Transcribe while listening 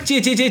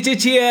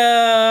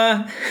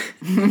Chia.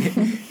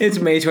 It's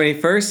May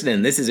 21st,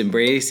 and this is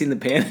Embracing the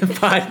Panda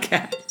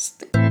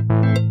podcast.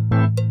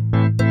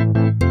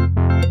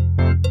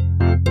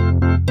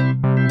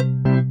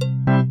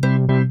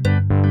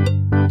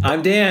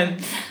 I'm Dan.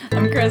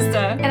 I'm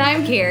Krista. And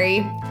I'm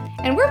Carrie.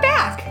 And we're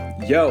back.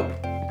 Yo.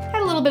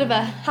 Had a little bit of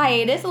a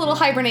hiatus, a little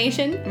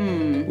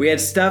hibernation. We had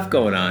stuff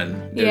going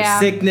on. There was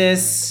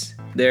sickness.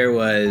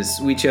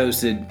 We chose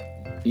to,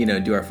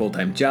 do our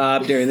full-time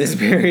job during this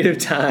period of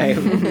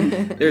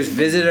time. There's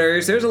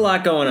visitors. There's a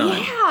lot going on.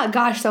 Yeah,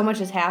 gosh, so much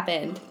has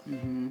happened.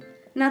 Mm-hmm.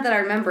 Not that I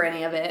remember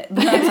any of it,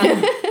 but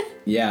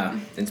Yeah,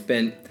 it's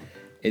been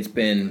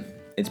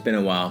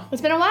a while.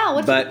 it's been a while.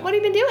 What have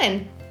you been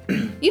doing?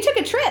 You took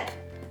a trip.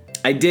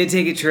 I did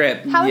take a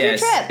trip. How was your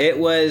trip?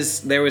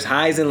 There was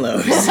highs and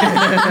lows.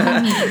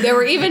 There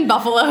were even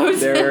buffaloes.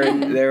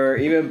 there were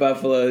even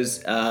buffaloes.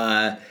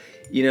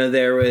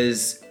 There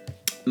was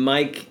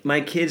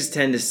my kids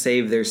tend to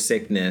save their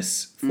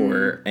sickness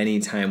for any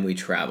time we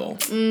travel.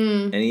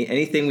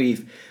 Anything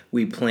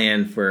we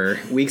plan for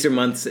weeks or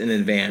months in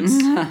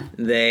advance,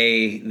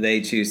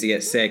 they choose to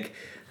get sick.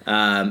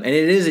 And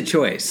it is a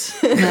choice.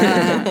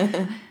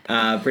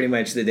 Pretty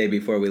much the day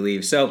before we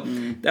leave. So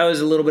that was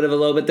a little bit of a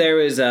low, but there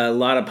was a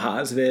lot of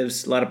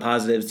positives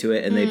to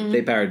it, and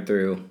they powered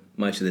through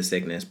much of the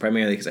sickness,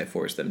 primarily because I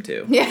forced them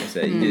to. Yeah. I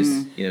said,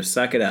 you just,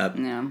 suck it up.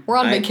 Yeah. We're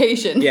on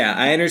vacation. Yeah,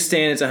 I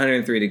understand it's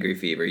 103-degree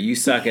fever. You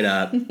suck it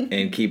up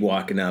and keep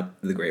walking up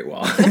the Great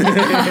Wall.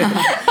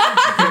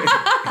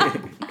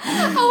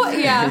 Oh,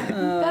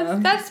 yeah.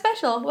 That's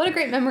special. What a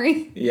great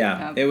memory.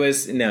 Yeah, it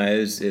was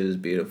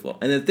beautiful.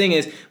 And the thing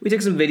is, we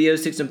took some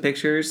videos, took some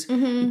pictures,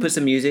 you put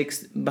some music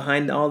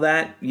behind all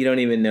that. You don't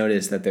even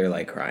notice that they're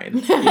like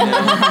crying.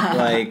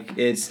 Like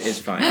it's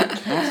fine.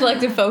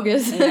 Selective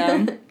focus.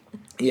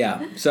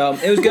 Yeah, so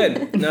it was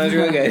good. No, it was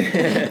really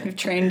good. We've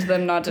trained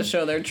them not to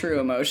show their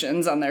true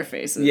emotions on their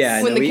faces.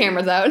 Yeah, When the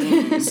camera's out.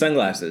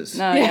 Sunglasses.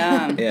 Oh,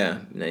 yeah. Yeah,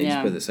 no, you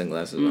just put the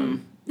sunglasses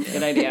on.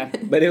 Good idea.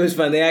 But it was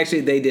fun.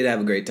 They did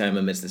have a great time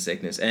amidst the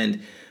sickness,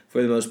 and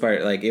for the most part,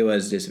 it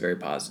was just a very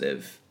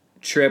positive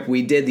trip.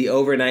 We did the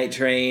overnight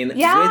train with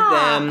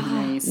them,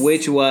 Nice.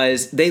 which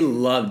they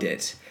loved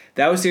it.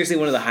 That was seriously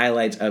one of the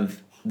highlights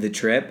of the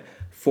trip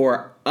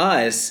for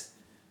us,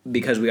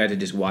 because we got to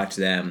just watch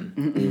them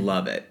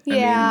love it. Yeah.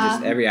 I mean,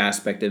 just every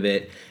aspect of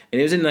it.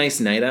 And it was a nice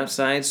night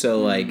outside,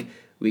 so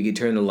we could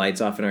turn the lights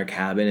off in our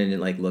cabin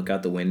and look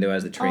out the window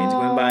as the train's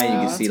going by.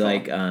 You could see cool.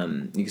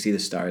 you could see the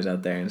stars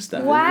out there and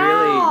stuff. Wow.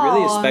 It was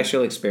really a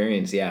special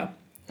experience. Yeah.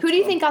 Who do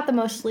you think got the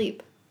most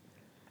sleep?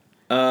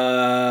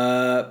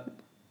 Well,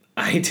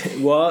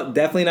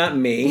 definitely not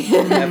me.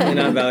 Definitely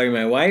not Valerie,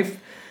 my wife.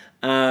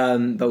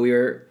 But we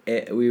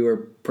were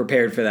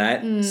prepared for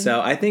that.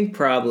 So I think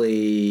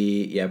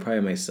probably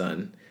my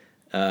son,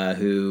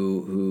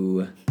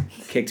 who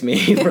kicked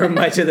me for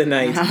much of the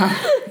night,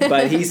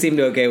 but he seemed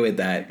okay with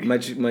that.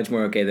 Much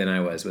more okay than I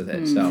was with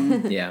it. So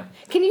yeah.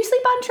 Can you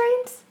sleep on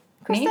trains,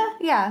 Krista?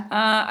 Me? Yeah.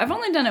 I've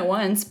only done it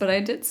once, but I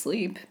did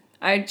sleep.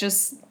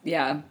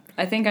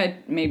 I think I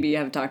maybe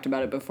have talked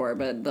about it before,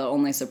 but the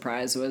only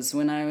surprise was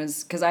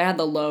because I had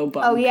the low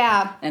bunk. Oh,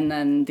 yeah. And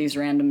then these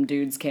random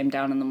dudes came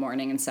down in the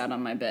morning and sat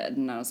on my bed,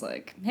 and I was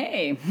like,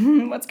 hey,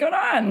 what's going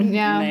on?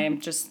 Yeah. And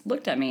they just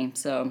looked at me,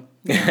 so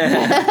it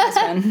was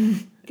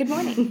fun. Good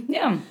morning.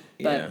 Yeah.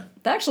 But Yeah.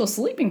 the actual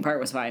sleeping part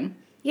was fine.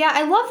 Yeah,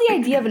 I love the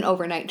idea of an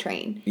overnight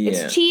train. Yeah.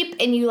 It's cheap,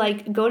 and you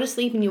go to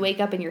sleep and you wake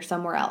up and you're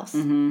somewhere else.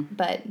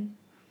 But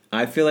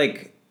I feel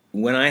like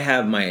when I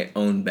have my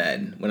own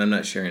bed, when I'm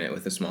not sharing it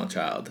with a small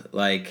child,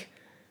 it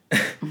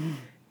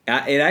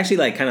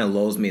actually kind of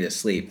lulls me to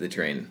sleep, the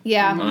train.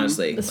 yeah,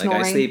 Honestly, The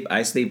snoring.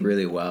 I sleep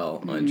really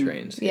well on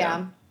trains.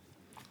 Yeah.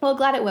 Well,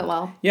 glad it went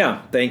well.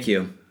 Yeah, thank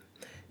you.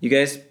 You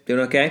guys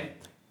doing okay?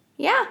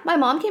 Yeah, my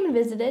mom came and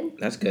visited.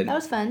 That's good. That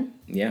was fun.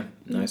 Yeah,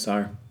 no, I saw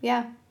her.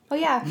 Yeah. Oh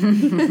yeah.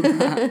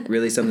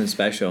 Really something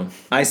special.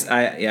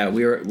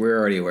 We were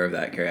already aware of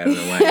that, Carrie. I don't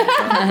know why.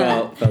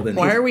 Felt the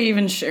Why need. are we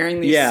even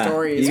sharing these Yeah,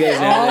 stories? you guys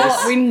know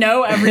this. We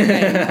know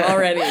everything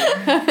already. I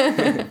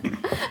thought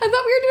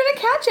we were doing a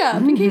catch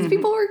up in case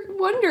people were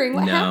wondering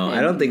what No, happened.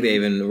 I don't think they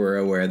even were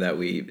aware that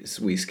we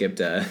skipped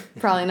a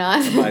Probably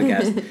not.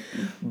 podcast.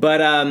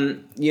 But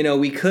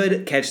we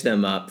could catch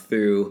them up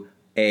through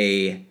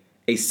a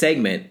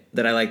segment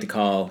that I like to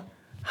call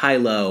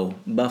High-Low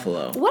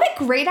Buffalo. What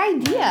a great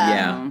idea.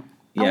 Yeah.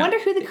 I wonder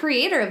who the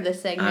creator of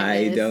this segment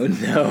is. I don't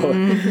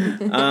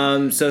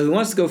know. So who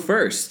wants to go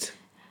first?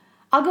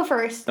 I'll go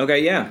first.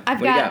 Okay, yeah. What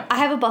do you got? I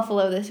have a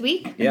buffalo this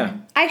week. Yeah.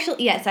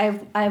 Actually, yes, I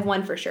have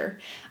one for sure.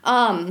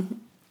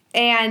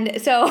 And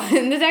so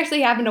this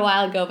actually happened a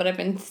while ago, but I've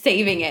been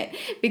saving it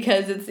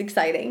because it's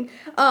exciting.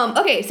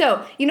 Okay,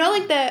 so we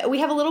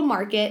have a little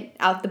market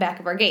out the back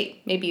of our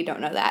gate. Maybe you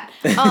don't know that.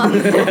 And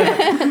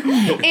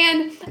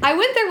I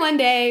went there one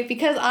day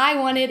because I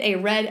wanted a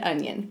red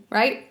onion,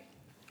 right?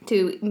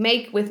 to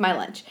make with my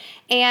lunch.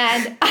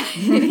 And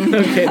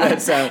Okay,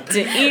 that's To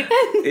eat.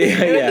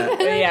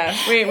 yeah.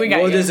 We got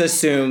We'll you. just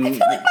assume. I feel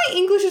like my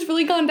English has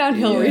really gone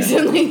downhill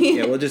recently.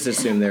 Yeah, we'll just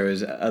assume there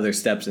was other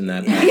steps in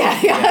that. Yeah,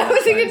 I was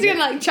that's thinking fine. it's gonna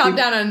like chop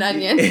down an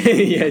onion.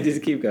 Yeah,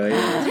 just keep going.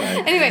 Yeah, that's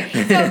fine. Anyway,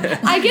 so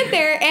I get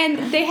there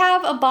and they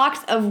have a box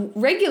of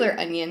regular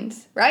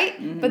onions, right?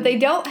 But they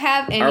don't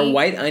have any. Are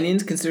white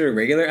onions considered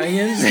regular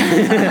onions?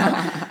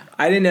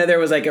 I didn't know there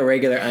was like a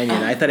regular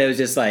onion. I thought it was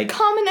just like,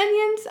 common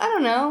onions? I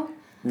don't know.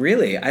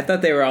 really? I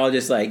thought they were all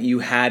just like, you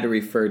had to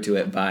refer to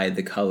it by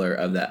the color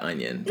of that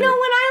onion. No, when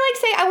I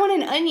like say I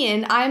want an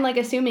onion, I'm like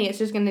assuming it's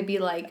just going to be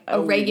like a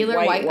regular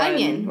white one,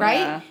 onion, right?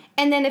 yeah.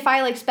 And then if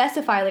I like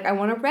specify like I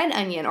want a red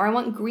onion or I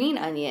want green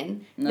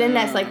onion, then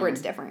that's like where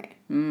it's different,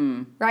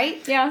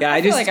 right? Yeah, Yeah,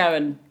 I feel like I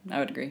would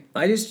agree.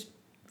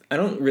 I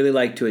don't really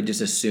like to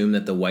just assume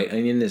that the white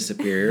onion is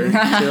superior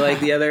to like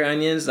the other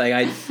onions.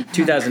 Like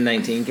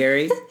 2019,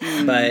 Carrie,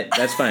 but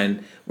that's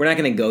fine. We're not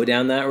going to go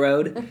down that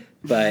road,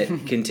 but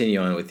continue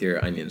on with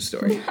your onion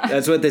story.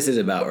 That's what this is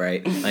about,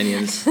 right?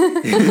 Onions. I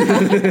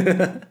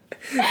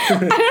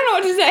don't know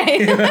what to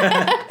say.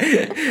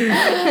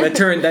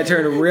 That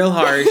turned real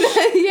harsh,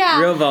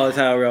 Yeah. real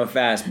volatile, real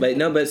fast. But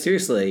no, but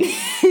seriously,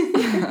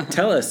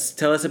 tell us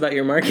about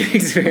your market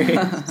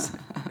experience.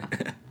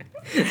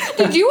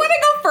 Did you want to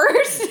go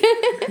first?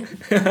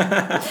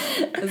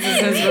 This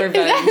is his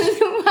revenge. That's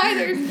why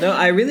there's. No,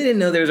 I really didn't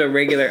know there was a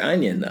regular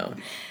onion though.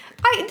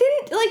 I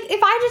didn't like if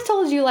I just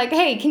told you like,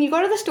 hey, can you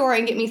go to the store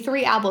and get me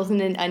 3 apples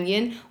and an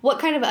onion? What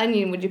kind of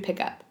onion would you pick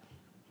up?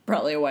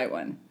 Probably a white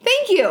one.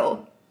 Thank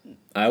you.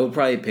 I would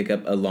probably pick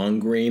up a long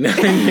green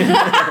onion.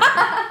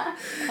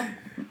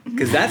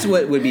 Because that's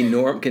what would be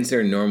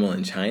considered normal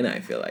in China, I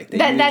feel like.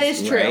 That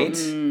is true. Right?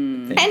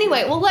 Thank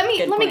Anyway, well let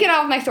me point. get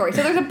off my story.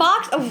 So there's a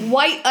box of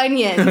white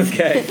onions.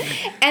 Okay.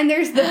 And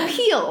there's the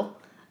peel.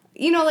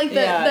 You know, like the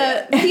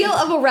Yeah. peel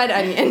of a red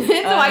onion. So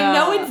I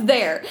know it's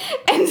there.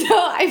 And so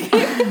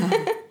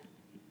I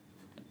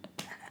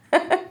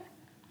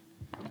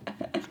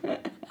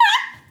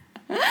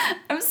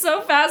I'm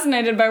so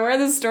fascinated by where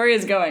this story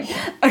is going.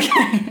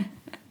 Okay.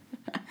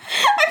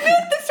 I feel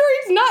like the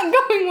story's not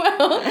going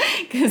well.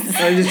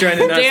 I'm just trying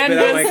to not Dan spit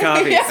out my was-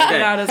 coffee. Yeah.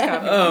 Spit out his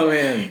coffee. Oh,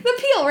 man. The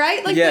peel,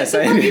 right? Like Yes,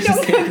 the I part you don't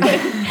understand. cook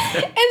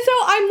it. And so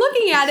I'm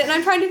looking at it and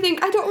I'm trying to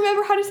think, I don't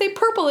remember how to say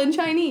purple in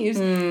Chinese.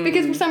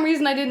 Because for some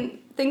reason I didn't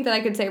think that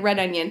I could say red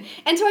onion.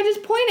 And so I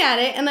just point at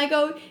it and I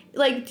go,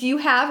 like, do you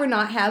have or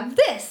not have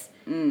this?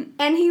 And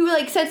he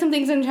like said some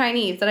things in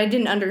Chinese that I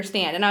didn't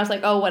understand. And I was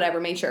like, oh, whatever,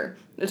 make sure.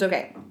 It's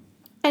okay.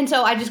 And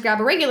so I just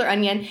grab a regular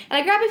onion, and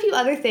I grab a few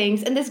other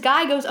things, and this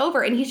guy goes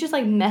over, and he's just,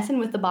 like, messing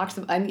with the box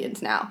of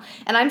onions now.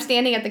 And I'm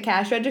standing at the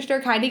cash register,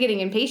 kind of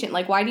getting impatient.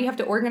 Like, why do you have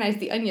to organize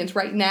the onions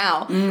right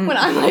now when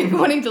I'm, like,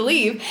 wanting to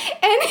leave? And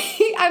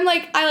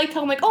I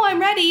tell him, like, oh, I'm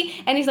ready.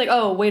 And he's like,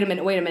 oh, wait a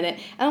minute.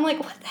 And I'm like,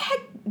 what the heck,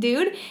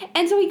 dude?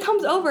 And so he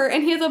comes over,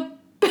 and he has a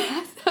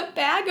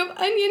bag of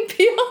onion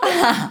peel.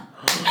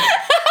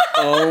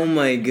 Oh,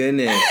 my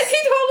goodness. He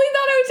totally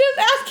thought I was just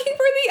asking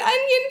for the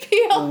onion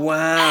peel.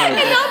 Wow. And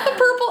not the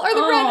purple or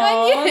the red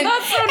Aw, onion.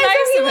 that's so and nice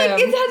so he of like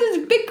him. it has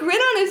this big grin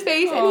on his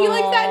face, and he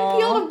like sat and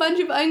peeled a bunch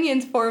of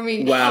onions for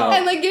me. Wow.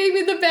 And like gave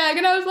me the bag,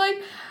 and I was like,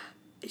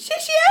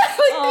 "Shishia!"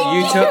 Like, thank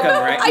You took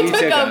 'em, right? I You took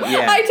took 'em, 'em.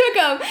 yeah. I took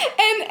 'em,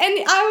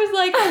 and I was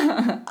like,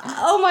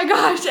 "Oh my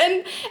gosh!"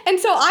 And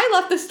so I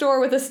left the store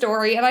with a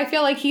story, and I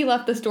feel like he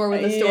left the store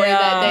with a story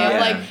that day of Yeah,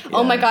 like,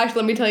 "Oh yeah. my gosh,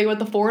 let me tell you what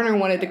the foreigner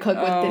wanted to cook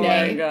with Oh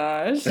today." my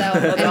gosh. So, That's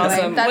anyway,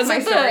 awesome. that's was my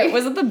it story.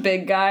 Was it the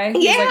big guy?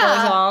 He's Yeah, like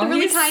really tall. the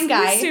really He's- kind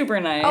guy. He's super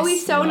nice. Oh,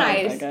 he's so I like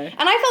nice. that guy.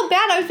 And I felt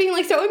bad. I was being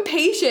like so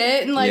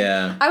impatient and like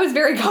Yeah. I was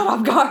very caught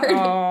off guard.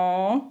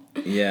 Aw.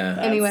 Yeah.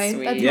 Anyway,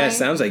 sweet. that's Yeah, my- it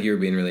sounds like you were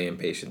being really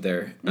impatient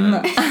there.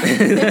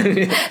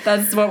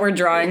 That's what we're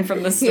drawing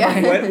from the story.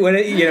 Yeah. What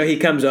he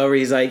comes over,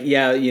 he's like,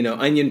 yeah,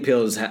 onion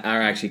peels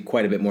are actually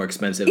quite a bit more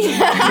expensive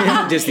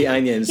than just the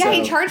onions. Yeah, so.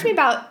 he charged me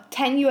about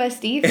 10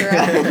 USD for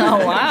a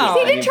Oh wow.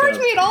 He didn't charge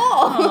me at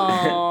all.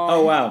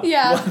 Oh, wow.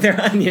 Yeah. Well, they're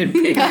onion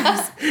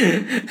peels.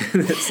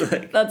 It's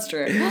like, That's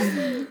true.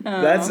 That's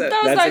that was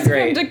that's nice a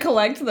great. of him to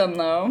collect them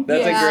though.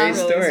 That's Yeah. a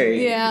great Really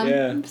story. Yeah.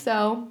 Yeah.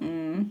 So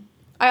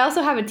I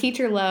also have a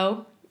teacher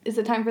low. Is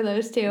it time for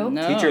those too?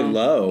 No. Teacher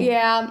low.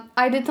 Yeah,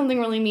 I did something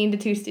really mean to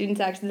 2 students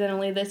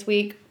accidentally this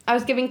week. I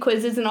was giving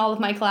quizzes in all of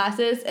my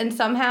classes, and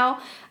somehow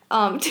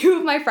 2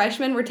 of my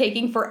freshmen were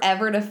taking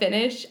forever to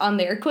finish on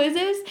their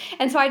quizzes,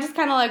 and so I just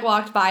kind of like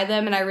walked by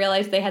them, and I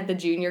realized they had the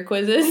junior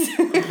quizzes.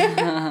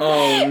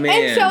 Oh man.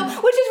 And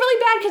so, which is really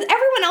bad because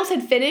everyone else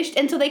had finished,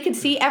 and so they could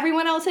see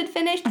everyone else had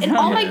finished, and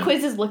all my Yeah.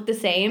 quizzes looked the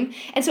same.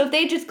 And so, if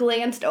they just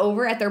glanced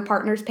over at their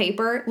partner's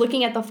paper,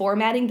 looking at the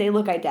formatting, they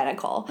look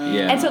identical.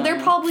 Yeah. And so they're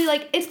probably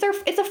like,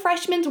 it's a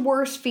freshman's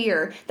worst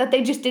fear that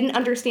they just didn't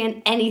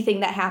understand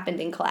anything that happened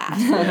in class.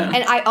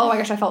 And oh my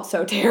gosh, I felt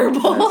so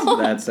terrible.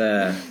 That's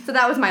So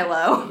that was my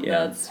low.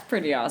 yeah. That's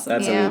pretty awesome.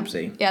 That's Yeah. a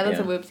whoopsie. Yeah, that's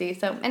a whoopsie.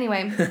 So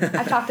anyway,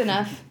 I've talked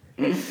enough.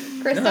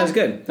 Krista? No, that was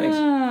good. Thanks.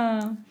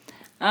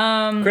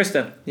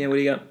 Krista, yeah, what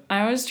do you got?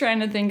 I was trying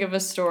to think of a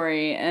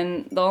story,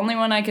 and the only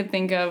one I could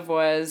think of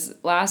was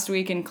last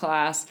week in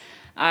class.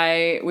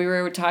 We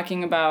were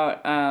talking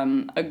about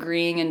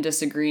agreeing and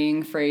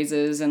disagreeing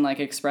phrases and like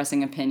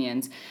expressing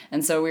opinions,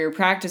 and so we were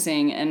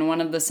practicing. And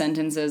one of the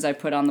sentences I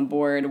put on the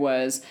board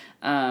was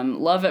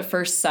 "Love at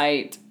first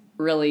sight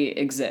really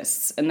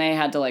exists," and they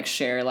had to like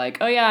share like,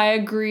 "Oh yeah, I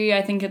agree.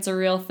 I think it's a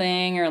real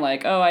thing," or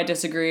like, "Oh, I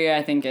disagree.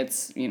 I think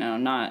it's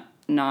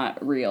not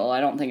real. I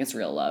don't think it's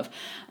real love."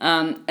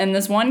 And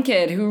this one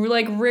kid who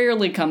like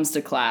rarely comes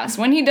to class,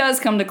 when he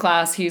does come to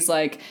class, he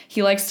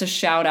likes to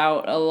shout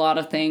out a lot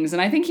of things.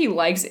 And I think he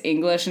likes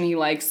English and he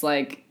likes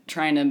like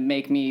trying to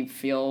make me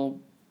feel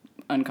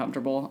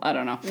uncomfortable. I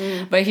don't know.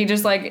 But he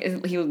just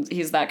like,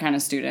 he's that kind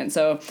of student.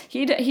 So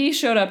he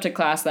showed up to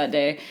class that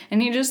day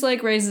and he just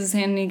like raises his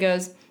hand and he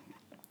goes,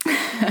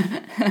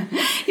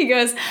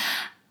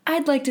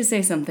 "I'd like to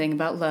say something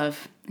about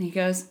love." And he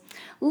goes,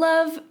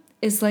 "Love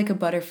is like a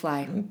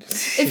butterfly.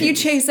 If you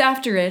chase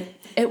after it,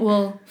 it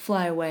will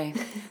fly away.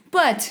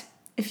 But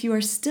if you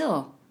are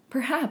still,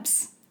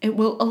 perhaps it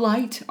will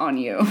alight on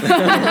you." And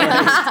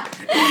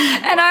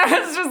I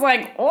was just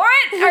like,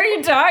 what are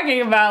you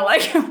talking about?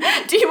 Like,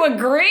 do you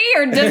agree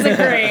or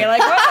disagree?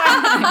 Like, what's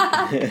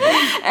happening?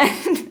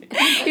 And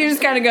he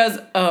just kind of goes,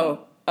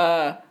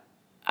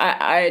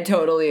 I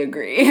totally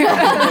agree.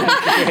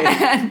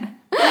 And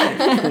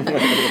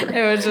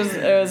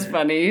it was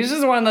funny. He's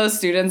just one of those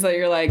students that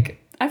you're like,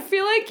 I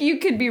feel like you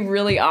could be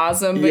really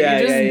awesome, but you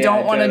just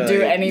don't want to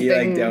do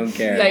anything don't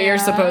care. that you're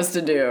supposed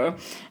to do.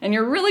 And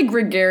you're really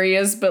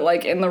gregarious, but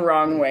like in the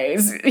wrong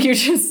ways. I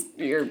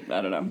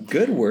don't know.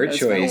 Good word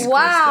choice,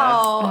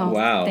 Wow. Krista. Oh,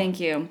 Wow. Thank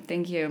you.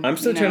 I'm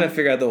still trying to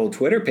figure out the whole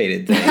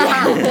Twitter-pated thing.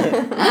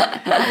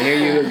 And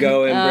here you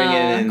go and bring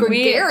in...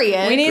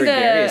 Gregarious. We need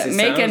Gregarious. to It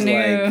make a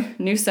sounds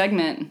new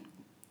segment.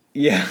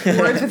 Yeah.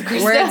 Words with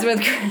Krista. Words with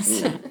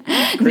Krista.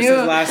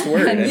 Krista's last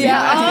word. I mean,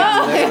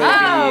 that could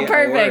literally be a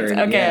perfect. word.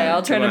 Okay, Yeah,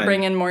 I'll try come to on.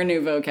 bring in more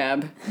new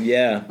vocab.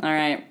 Yeah. All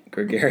right.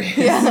 Gregarious.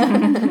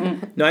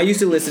 No, I used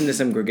to listen to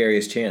some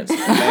gregarious chants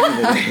back in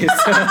the day.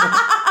 So.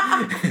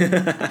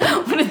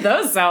 What did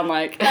those sound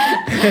like?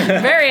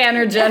 Very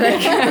energetic.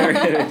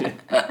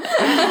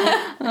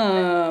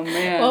 Oh,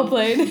 man. Well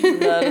played.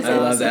 That is I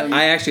love that. awesome.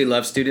 I actually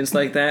love students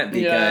like that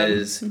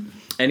because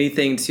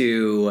anything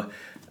to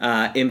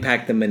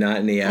impact the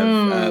monotony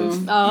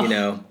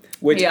of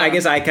which I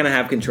guess I kind of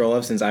have control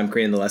of since I'm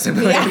creating the lesson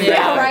plan.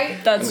 Yeah,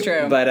 right. That's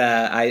true. But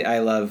I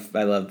love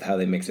how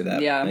they mix it up.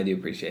 Yeah. I do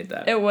appreciate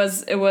that. It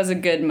was a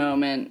good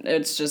moment.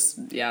 It's just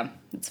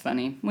it's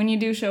funny when you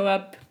do show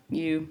up.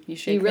 You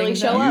shake. You really things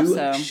show up, up. You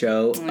so.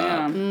 show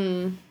Yeah. up.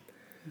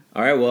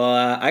 All right. Well,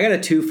 I got a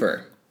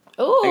twofer.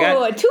 Ooh,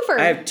 a twofer.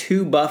 I have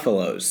 2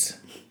 buffaloes.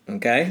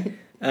 Okay.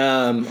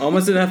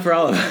 Almost enough for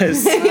all of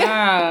us.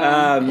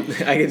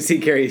 I can see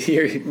Carrie,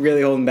 you're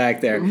really holding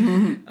back there.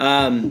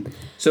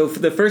 So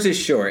the first is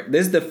short.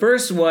 The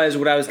first was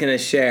what I was going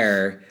to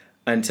share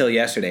until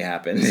yesterday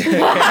happened.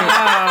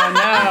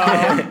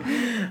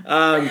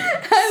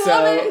 I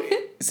love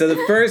it. So the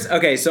first,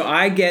 so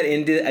I get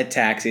into a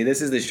taxi.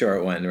 This is the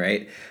short one,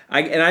 right?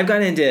 I've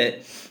gotten into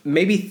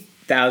maybe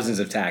thousands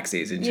of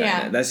taxis in China.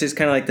 Yeah. That's just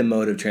kind of like the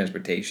mode of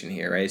transportation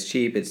here, right? It's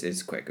cheap,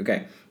 it's quick.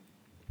 Okay.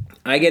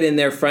 I get in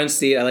there, front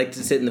seat. I like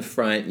to sit in the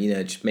front,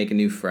 just make a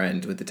new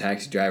friend with the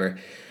taxi driver.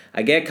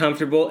 I get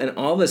comfortable, and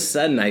all of a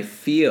sudden I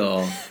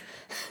feel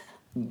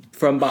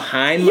from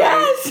behind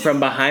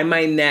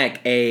my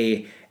neck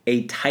a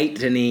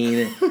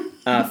tightening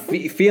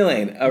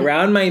feeling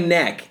around my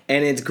neck,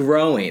 and it's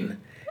growing.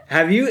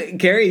 Have you,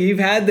 Carrie? You've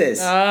had this?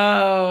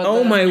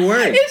 Oh my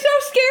word! It's so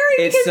scary.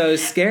 It's so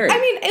scary. I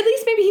mean, at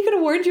least maybe he could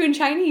have warned you in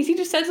Chinese. He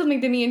just said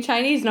something to me in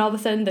Chinese, and all of a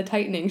sudden the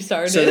tightening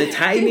started. So the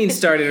tightening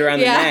started around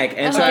the neck,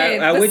 and so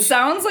This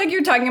sounds like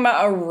you're talking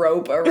about a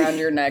rope around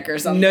your neck or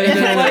something. No. What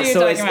are you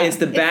So talking about? it's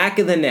the back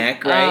of the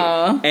neck,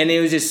 right? And it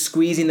was just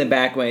squeezing the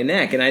back of my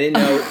neck, and I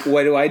didn't know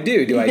what do I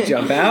do? Do I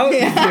jump out?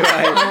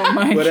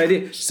 What do I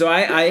do? So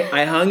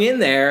I hung in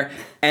there.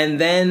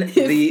 And then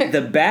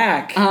the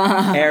back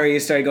area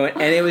started going,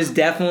 and it was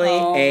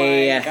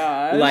definitely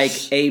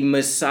a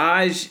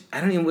massage. I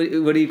don't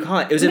even what do you call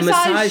it? It was a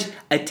massage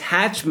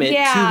attachment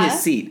to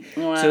his seat.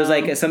 Wow. So it was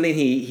like something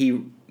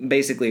he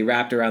basically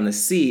wrapped around the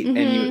seat,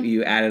 and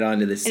you added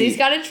onto the seat. And he's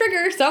got a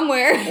trigger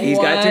somewhere. He's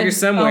got a trigger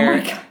somewhere. Oh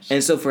my gosh.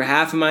 And so for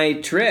half of my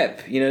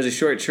trip, it was a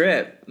short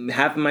trip.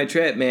 Half of my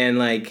trip, man,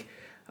 like.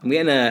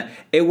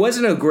 It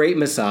wasn't a great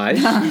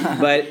massage,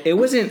 but it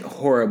wasn't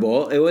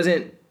horrible. It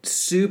wasn't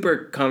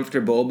super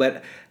comfortable,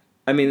 but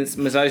I mean,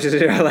 massages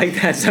are like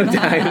that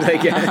sometimes, I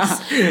guess.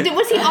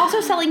 Was he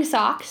also selling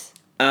socks?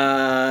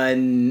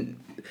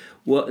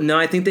 Well, no,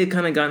 I think they've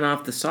kind of gotten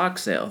off the sock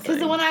sale thing. Because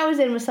the one I was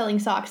in was selling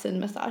socks and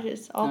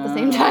massages all at the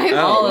same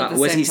time.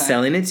 Was he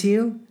selling it to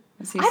you?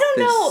 I don't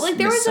know. Like,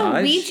 there was a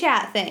massage?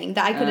 WeChat thing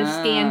that I could have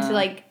scanned to,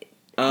 like,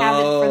 have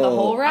it for the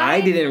whole ride.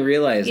 I didn't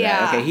realize that.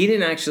 Yeah. Okay, he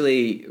didn't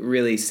actually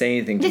really say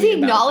anything to Did me he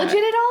acknowledge about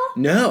that. it at all?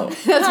 No.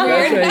 That's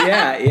weird.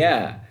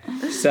 Yeah.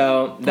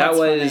 So that That's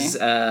was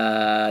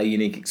a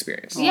unique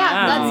experience.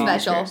 Yeah, Wow.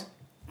 that's special.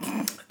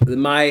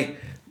 my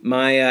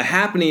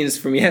happenings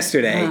from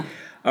yesterday.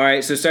 All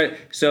right,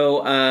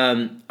 so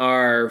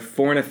our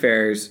foreign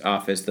affairs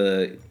office,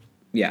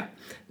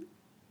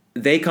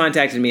 they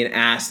contacted me and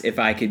asked if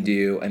I could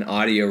do an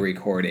audio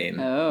recording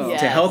Oh.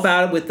 to help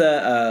out with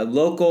the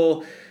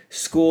local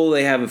school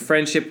they have a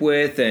friendship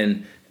with,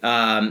 and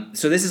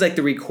so this is like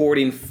the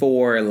recording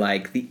for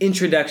like the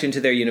introduction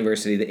to their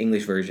university, the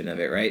English version of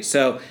it, right?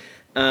 So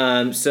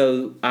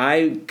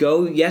I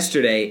go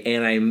yesterday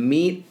and I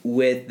meet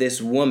with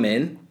this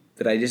woman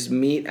that I just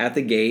meet at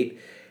the gate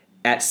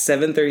at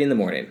 7:30 in the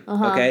morning.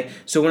 Okay,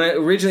 so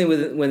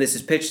when this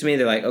is pitched to me,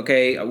 they're like,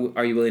 "Okay,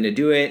 are you willing to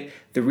do it?"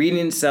 The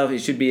reading itself, it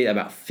should be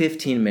about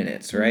 15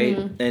 minutes, right?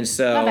 And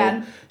so, Not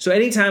bad. so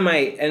anytime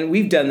and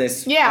we've done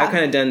this, Yeah. I've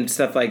kind of done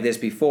stuff like this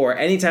before.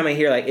 Anytime I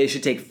hear like it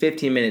should take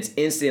 15 minutes,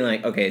 instantly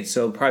like, okay,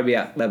 so probably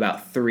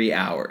about 3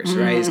 hours,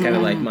 right? It's kind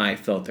of like my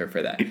filter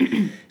for that.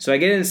 So I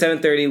get in at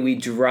 7:30. We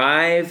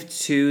drive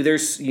to their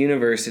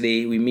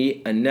university. We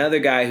meet another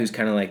guy who's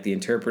kind of like the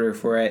interpreter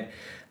for it.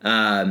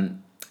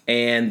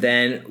 And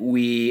then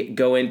we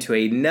go into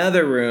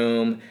another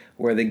room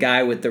where the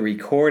guy with the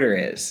recorder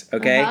is,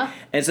 okay?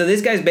 And so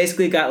this guy's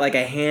basically got like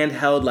a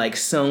handheld like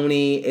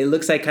Sony. It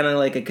looks like kind of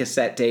like a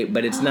cassette tape,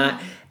 but it's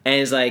not. And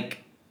it's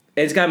like,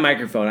 it's got a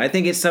microphone. I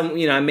think it's some,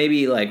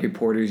 maybe like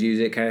reporters use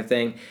it kind of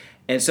thing.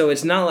 And so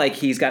it's not like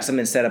he's got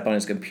something set up on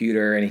his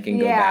computer and he can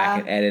go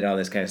back and edit all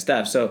this kind of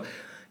stuff. So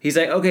he's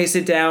like, okay,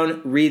 sit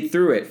down, read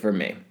through it for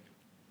me.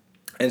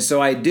 And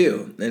so I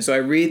do. And so I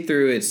read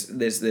through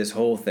this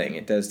whole thing.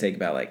 It does take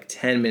about like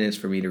 10 minutes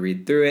for me to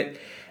read through it.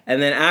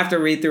 And then after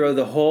read through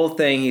the whole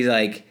thing, he's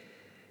like,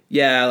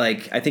 yeah,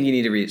 like, I think you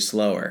need to read it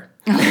slower.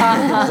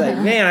 I was like,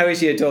 man, I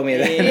wish you had told me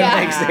that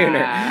like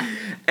sooner.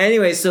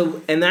 Anyway,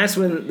 and that's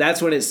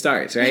when it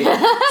starts, right?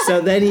 So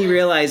then he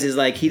realizes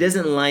like he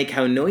doesn't like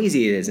how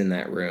noisy it is in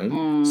that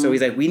room. So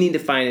he's like, we need to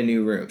find a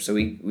new room. So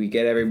we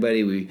get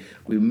everybody,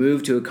 we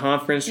move to a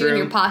conference room.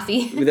 You and your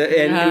posse. And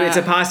it's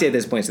a posse at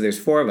this point, so there's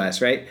 4 of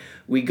us, right?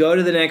 We go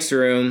to the next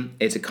room.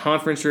 It's a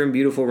conference room,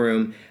 beautiful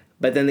room.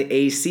 But then the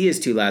AC is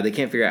too loud. They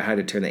can't figure out how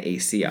to turn the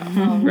AC off,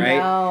 right?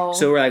 No.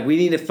 So we're like, we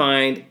need to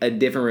find a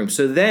different room.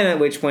 So then at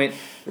which point,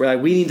 we're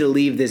like, we need to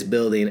leave this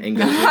building and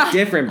go to a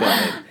different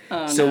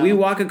building. We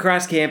walk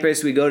across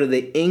campus. We go to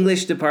the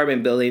English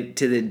department building,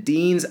 to the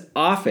dean's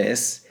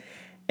office,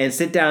 and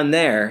sit down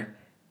there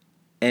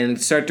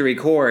and start to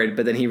record.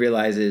 But then he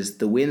realizes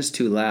the wind's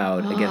too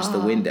loud against the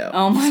window.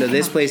 Oh my So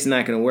this place is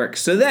not going to work.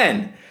 So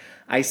then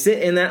I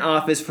sit in that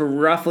office for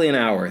roughly an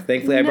hour.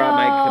 Thankfully, I brought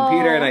my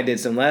computer and I did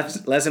some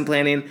lesson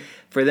planning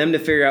for them to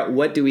figure out,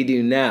 what do we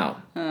do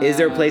now? Is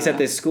there a place at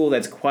this school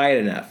that's quiet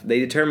enough? They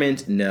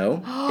determined,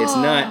 no, it's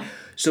not.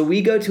 So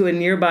we go to a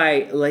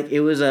nearby, like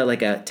it was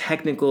a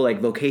technical, like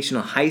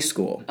vocational high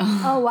school.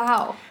 Oh,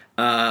 wow.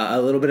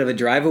 A little bit of a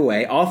drive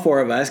away. All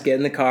 4 of us get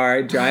in the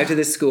car, drive to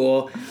the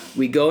school.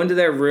 We go into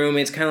their room.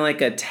 It's kind of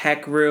like a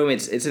tech room.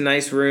 It's a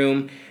nice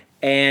room.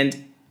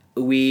 And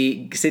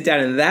we sit down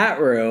in that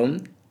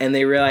room, and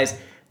they realize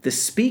the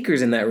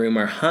speakers in that room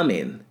are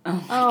humming.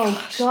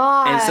 Oh,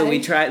 God. And so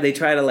they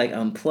try to like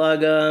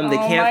unplug them. They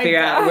can't figure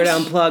out where to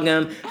unplug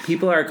them.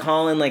 People are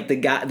calling like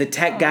the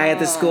tech guy at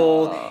the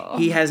school.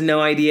 He has no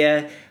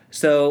idea.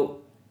 So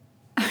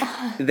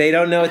they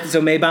don't know so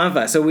May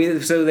Banfa.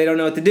 So they don't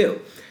know what to do.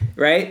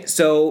 Right?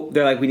 So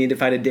they're like, we need to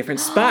find a different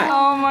spot.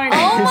 Oh my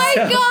god. Oh my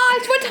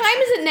gosh. What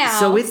time is it now?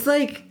 So it's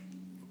like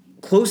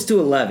close to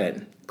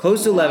 11.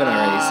 Close to 11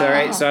 already. So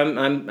right.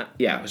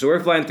 So so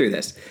we're flying through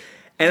this.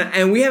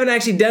 And we haven't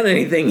actually done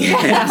anything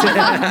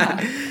yet.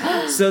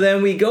 So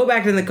then we go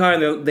back in the car,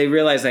 and they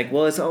realize, like,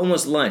 well, it's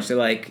almost lunch. They're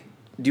like,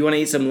 do you want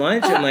to eat some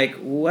lunch? I'm like,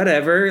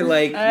 whatever.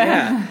 Like,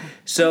 yeah.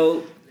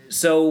 So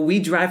we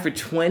drive for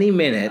 20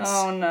 minutes.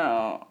 Oh,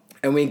 no.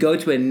 And we go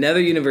to another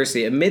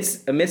university.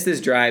 Amidst this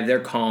drive, they're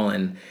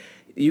calling.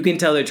 You can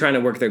tell they're trying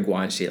to work their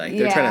guanxi. Like,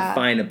 they're trying to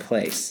find a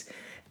place.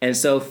 And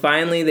so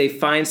finally, they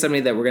find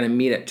somebody that we're going to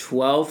meet at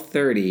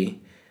 12:30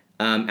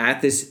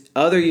 at this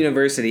other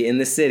university in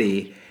the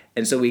city.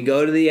 And so we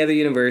go to the other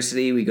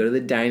university, we go to the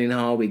dining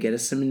hall, we get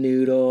us some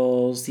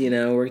noodles,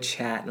 we're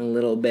chatting a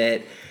little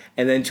bit.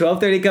 And then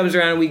 12:30 comes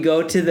around, we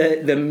go to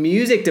the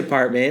music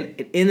department.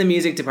 In the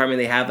music department,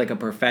 they have like a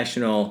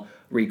professional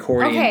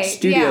recording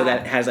studio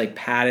that has like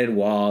padded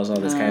walls, all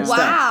this kind of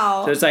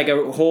stuff. So it's like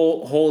a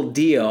whole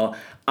deal.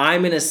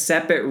 I'm in a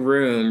separate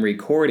room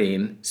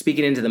recording,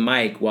 speaking into the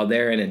mic, while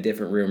they're in a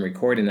different room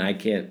recording. I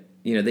can't,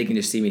 they can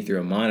just see me through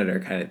a monitor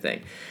kind of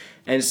thing.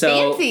 And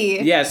so, fancy.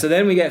 Yeah, so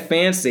then we get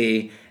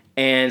fancy.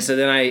 And so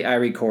then I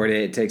record it.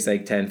 It takes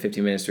like 10,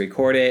 15 minutes to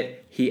record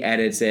it. He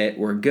edits it.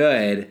 We're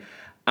good.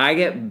 I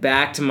get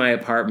back to my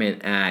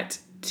apartment at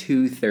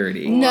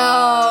 2:30.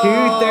 No.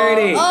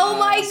 2:30. Oh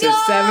my so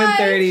gosh.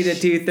 7:30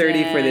 to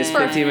 2:30 for this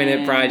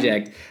 15-minute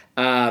project.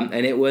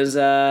 And it was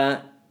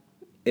an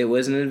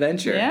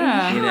adventure.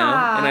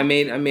 Yeah. And I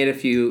made a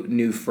few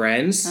new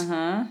friends.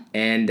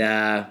 And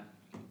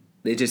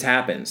It just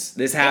happens.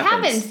 This happens.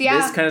 It happens,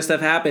 yeah. This kind of stuff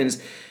happens.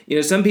 You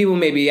know, some people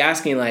may be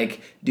asking, like,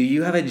 do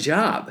you have a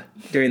job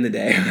during the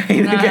day?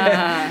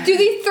 Right? Do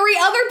these 3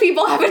 other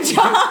people have a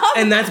job?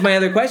 And that's my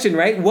other question,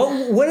 right?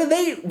 What are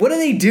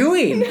they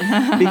doing?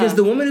 Because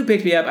the woman who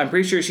picked me up, I'm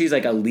pretty sure she's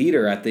like a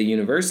leader at the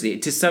university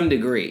to some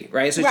degree,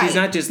 right? So she's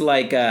not just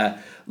like a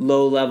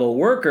low-level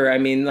worker. I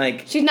mean,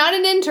 like... She's not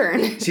an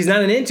intern. She's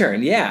not an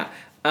intern, yeah.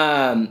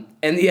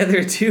 And the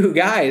other 2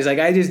 guys, like,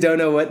 I just don't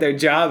know what their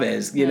job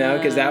is, you know,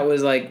 because that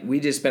was like, we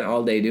just spent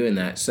all day doing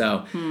that.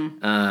 So,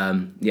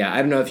 yeah,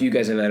 I don't know if you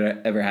guys have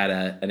ever had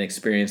an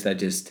experience that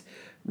just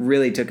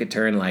really took a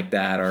turn like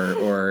that,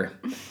 or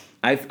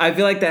I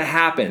feel like that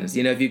happens.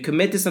 You know, if you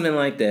commit to something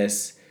like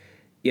this,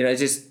 you know,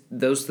 it's just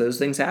those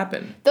things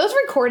happen. Those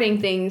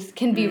recording things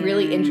can be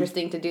really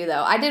interesting to do,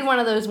 though. I did one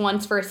of those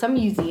once for some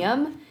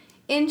museum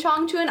in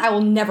Chongchun. I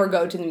will never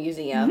go to the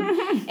museum.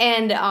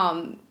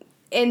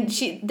 And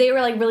they were,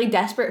 like, really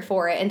desperate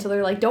for it. And so they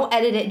were like, don't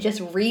edit it, just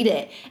read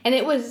it. And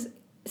it was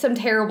some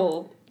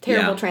terrible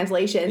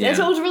translations. Yeah. And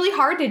so it was really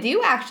hard to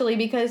do, actually,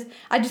 because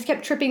I just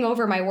kept tripping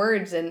over my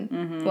words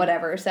and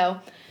whatever. So,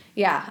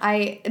 yeah,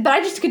 but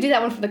I just could do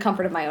that one from the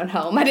comfort of my own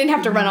home. I didn't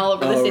have to run all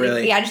over the city.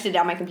 Really? Yeah, I just did it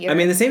on my computer. I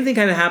mean, the same thing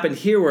kind of happened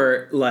here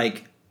where,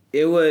 like,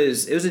 it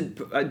was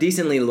a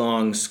decently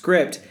long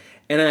script,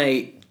 and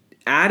I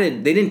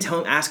added, they didn't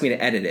ask me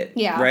to edit it,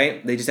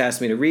 right? They just asked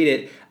me to read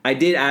it. I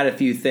did add a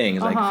few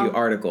things, like a few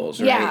articles,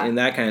 right? Yeah. And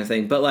that kind of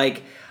thing. But,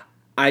 like,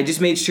 I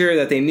just made sure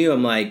that they knew.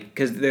 I'm like,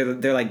 because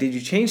they're like, did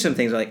you change some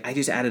things? I'm like, I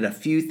just added a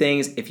few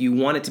things. If you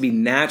want it to be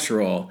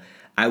natural,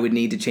 I would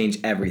need to change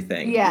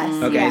everything.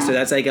 Yes. Okay, so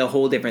that's like a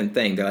whole different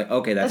thing. They're like,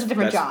 okay, that's a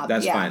different job.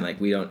 That's fine.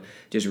 Like, we don't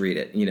just read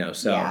it, you know?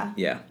 So,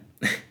 yeah.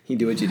 You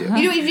do what you do. You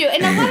do what you do.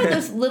 And a lot of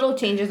those little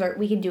changes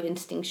we can do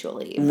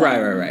instinctually. But,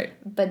 right.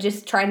 But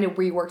just trying to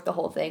rework the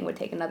whole thing would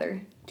take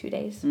another 2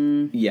 days.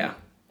 Yeah.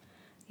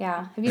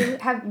 Yeah.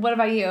 What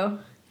about you?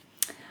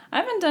 I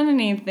haven't done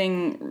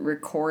anything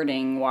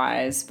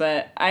recording-wise,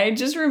 but I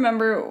just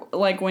remember,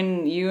 like,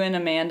 when you and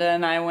Amanda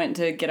and I went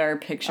to get our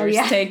pictures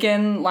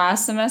taken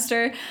last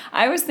semester,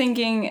 I was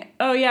thinking,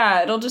 oh,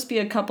 yeah, it'll just be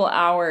a couple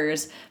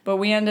hours, but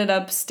we ended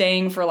up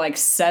staying for, like,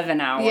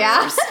 7 hours.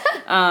 Yeah.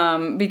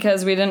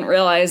 Because we didn't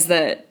realize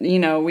that, you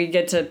know, we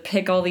get to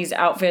pick all these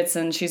outfits,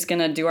 and she's going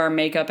to do our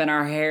makeup and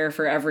our hair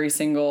for every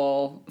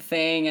single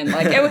thing, and,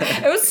 like, it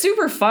was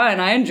super fun.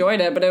 I enjoyed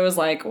it, but it was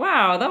like,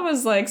 wow, that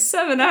was, like,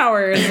 7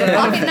 hours.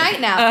 Night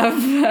now.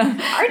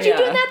 Aren't you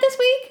doing that this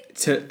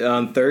week?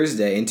 On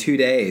Thursday, in 2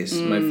 days,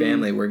 my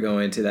family, we're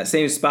going to that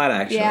same spot,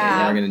 actually. Yeah.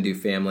 And we're going to do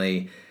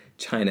family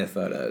China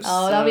photos.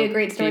 Oh, that'll be a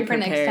great story for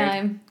next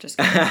time. Just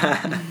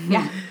kidding.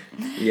 Yeah.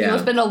 You'll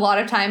spend a lot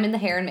of time in the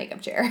hair and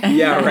makeup chair.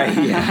 Yeah, right.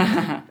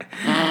 Yeah.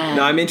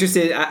 No, I'm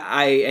interested.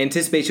 I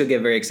anticipate she'll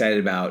get very excited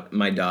about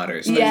my daughter.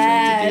 Especially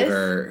to do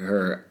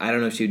her, I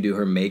don't know if she would do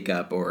her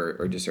makeup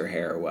or just her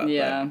hair or what.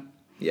 Yeah. But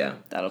yeah.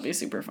 That'll be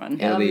super fun.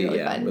 It'll be really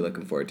fun. We're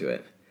looking forward to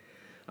it.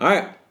 All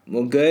right.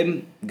 Well,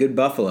 good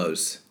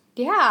buffaloes.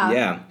 Yeah.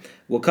 Yeah.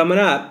 Well, coming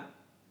up,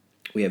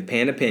 we have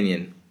Pan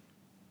Opinion.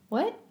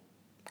 What?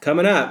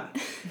 Coming up,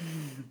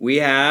 we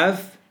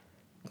have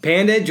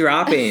Panda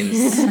Droppings.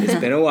 It's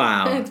been a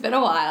while. It's been a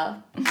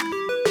while.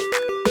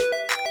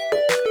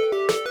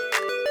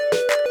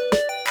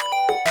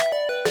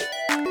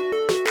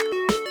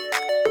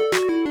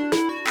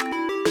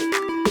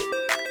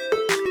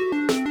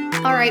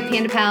 All right,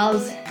 Panda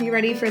Pals, you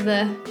ready for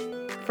the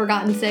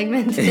forgotten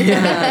segment?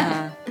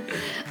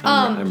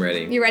 I'm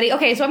ready. You ready?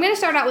 Okay, so I'm going to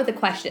start out with a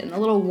question, a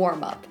little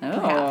warm-up. Oh.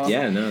 Perhaps.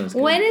 Yeah, no, that's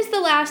good. When is the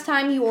last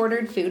time you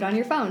ordered food on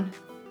your phone?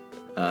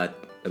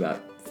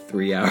 About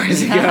 3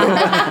 hours ago.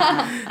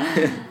 Yeah,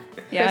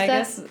 Krista? I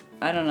guess,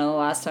 I don't know, the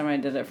last time I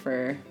did it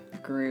for a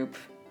group,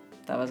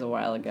 that was a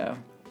while ago.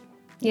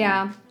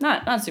 Yeah.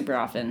 Not super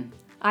often.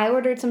 I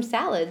ordered some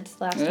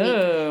salads last week,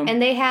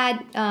 and they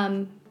had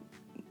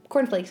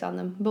cornflakes on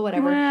them, but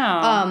whatever.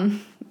 Wow.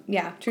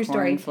 Yeah, true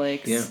story.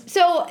 Cornflakes. Yeah.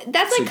 So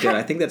that's like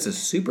I think that's a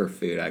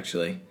superfood,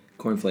 actually.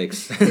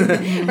 Cornflakes.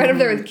 Right up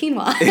there with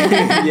quinoa.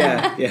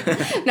 Yeah.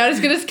 Not as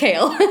good as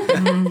kale.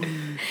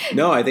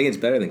 No, I think it's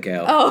better than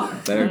kale. Oh.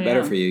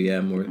 Better for you.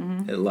 Yeah, more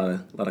a lot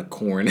of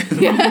corn. Excuse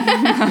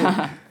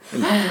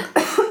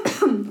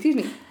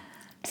me.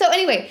 So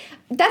anyway,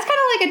 that's kind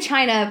of like a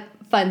China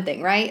fun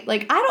thing, right?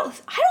 Like I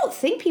don't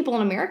think people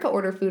in America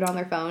order food on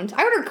their phones.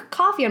 I order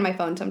coffee on my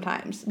phone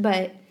sometimes,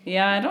 but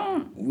yeah, I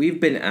don't. We've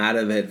been out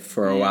of it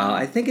for a while.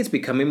 I think it's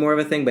becoming more of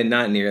a thing, but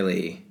not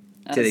nearly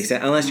to the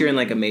extent, unless you're in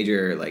like a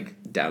major like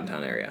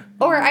downtown area.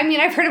 Or I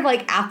mean, I've heard of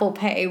like Apple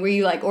Pay, where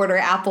you like order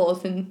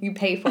apples and you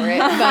pay for it.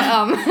 But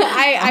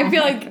I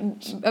feel like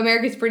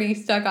America's pretty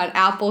stuck on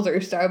apples or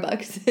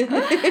Starbucks.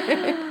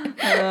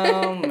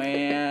 Oh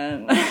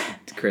man.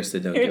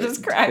 Krista, don't. You're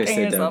just cracking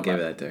yourself give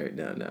that to her.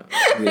 No,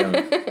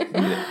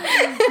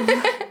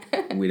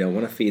 we don't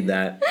want to feed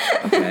that.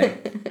 Okay.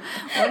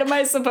 What am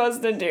I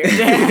supposed to do?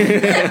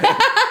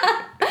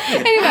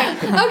 Anyway,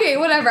 okay,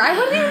 whatever. I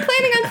wasn't even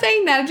planning on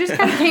saying that. It just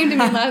kind of came to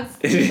me the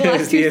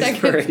last 2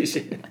 seconds.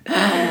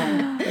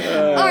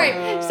 All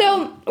right,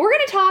 so we're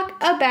going to talk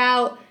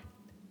about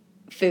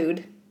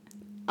food.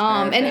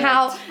 And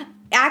how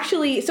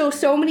actually,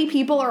 so many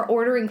people are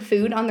ordering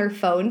food on their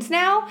phones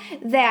now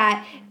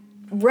that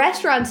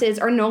restaurants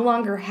are no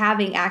longer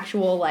having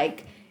actual,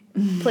 like,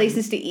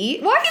 places to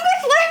eat. Why are you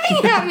guys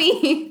laughing at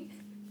me?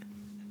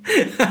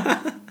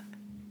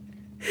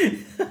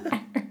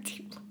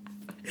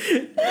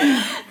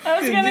 I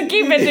was gonna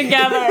keep it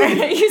together.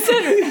 You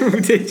said.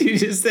 What did you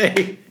just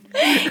say?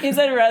 He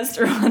said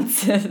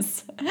restaurants,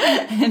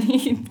 and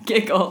he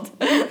giggled,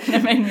 and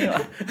it made me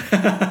laugh.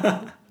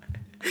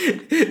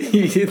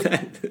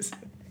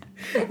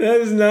 That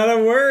is not a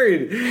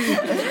word. I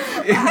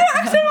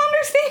don't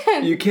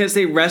understand. You can't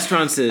say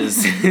restaurants. I don't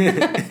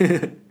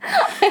think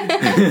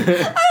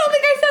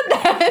I said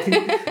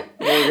that.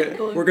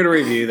 We're gonna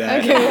review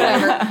that. Okay,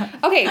 whatever.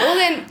 Okay, well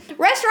then,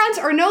 restaurants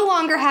are no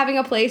longer having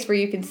a place where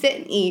you can sit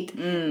and eat.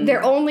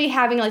 They're only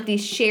having like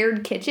these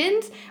shared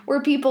kitchens where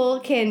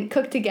people can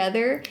cook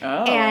together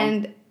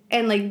and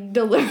like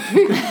deliver.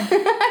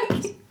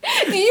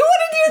 Do you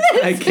want to do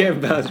this? I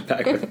can't bounce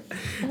backward.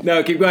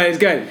 No, keep going. It's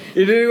good.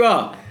 You're doing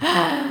well.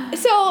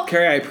 So,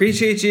 Carrie, I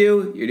appreciate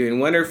you. You're doing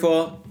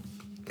wonderful.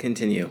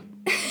 Continue.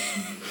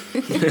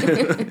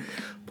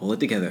 Pull it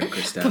together,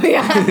 Krista.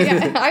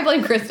 yeah, I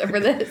blame Krista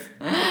for this.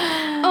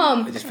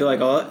 I just feel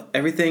like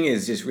everything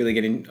is just really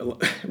getting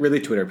really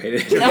Twitter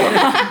pated. Is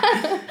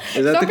that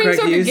Stop the being correct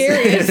so use?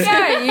 gregarious.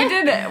 Yeah, you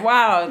did it.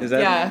 Wow. Is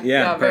that,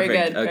 yeah, very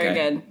perfect. good. Okay. Very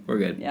good. We're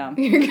good. Yeah.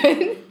 You're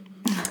good.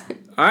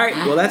 All right.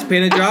 Well, that's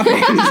painted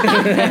dropping.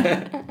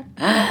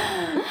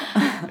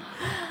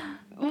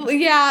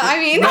 Yeah, I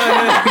mean.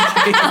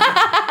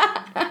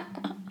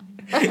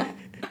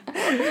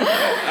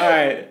 All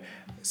right.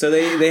 So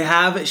they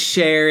have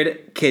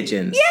shared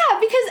kitchens. Yeah,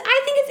 because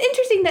I think it's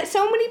interesting that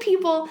so many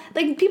people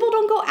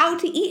don't go out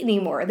to eat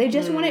anymore. They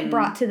just want it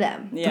brought to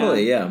them. Yeah.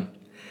 Totally, yeah.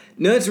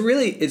 No, it's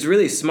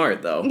really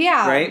smart though.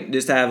 Yeah. Right?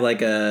 Just to have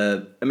like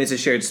it's a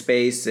shared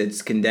space,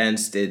 it's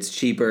condensed, it's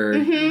cheaper.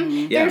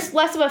 Yeah. There's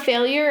less of a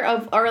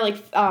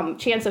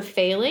chance of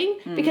failing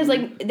because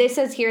like this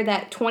says here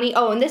that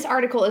and this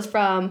article is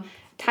from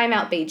Time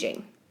Out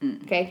Beijing.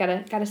 Okay,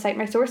 gotta cite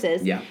my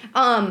sources. Yeah.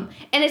 And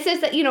it says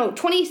that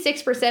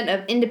 26%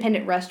 of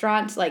independent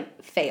restaurants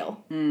like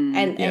fail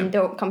and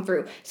don't come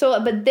through.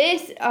 So, but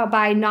this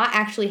by not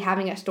actually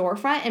having a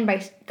storefront and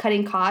by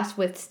cutting costs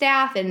with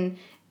staff and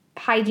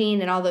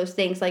hygiene and all those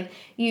things, like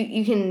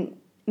you can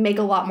make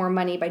a lot more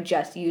money by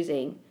just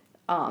using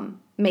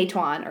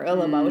Meituan or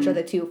Ele.me, which are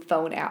the two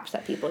phone apps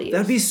that people use.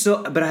 That'd be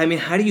but I mean,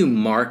 how do you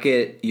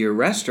market your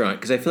restaurant?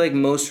 Because I feel like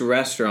most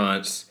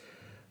restaurants,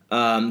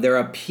 they're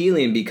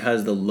appealing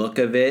because the look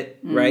of it,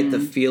 right? The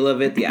feel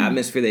of it, the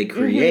atmosphere they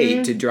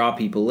create to draw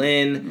people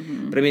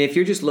in. But I mean, if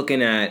you're just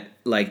looking at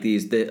like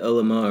the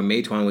Ele.me or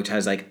Meituan, which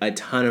has like a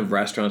ton of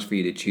restaurants for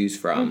you to choose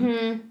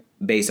from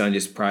based on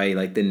just probably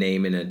like the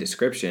name and a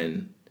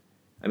description.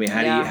 I mean,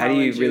 how do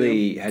you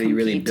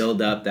really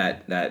build up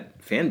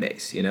that fan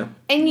base, you know?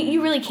 And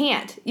you really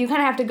can't. You kind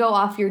of have to go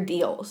off your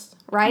deals,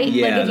 right?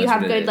 Yeah, like if you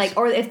that's have good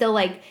or if they'll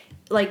like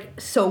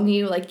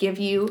Songyu give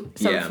you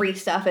some free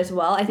stuff as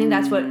well. I think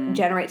that's what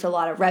generates a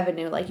lot of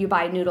revenue. Like you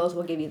buy noodles,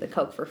 we'll give you the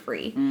Coke for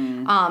free.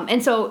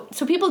 And so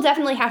people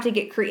definitely have to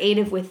get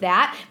creative with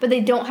that, but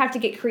they don't have to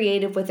get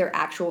creative with their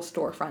actual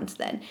storefronts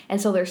then. And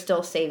so they're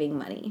still saving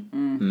money.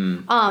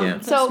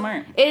 So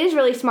smart. it is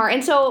really smart.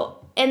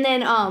 And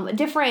then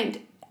different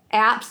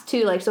apps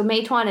too, so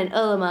Meituan and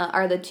Ele.me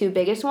are the two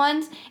biggest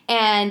ones.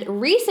 And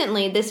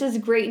recently, this was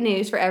great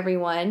news for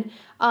everyone.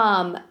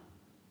 Ele.me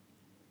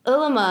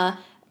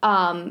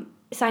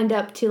signed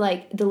up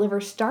to deliver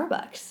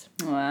Starbucks.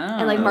 Wow.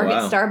 And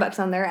market Starbucks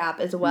on their app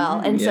as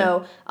well.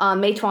 So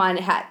Meituan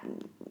had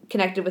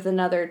connected with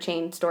another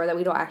chain store that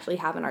we don't actually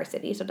have in our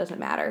city, so it doesn't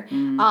matter.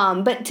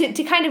 But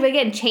to kind of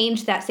again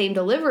change that same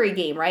delivery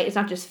game, right? It's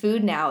not just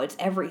food now, it's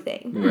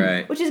everything.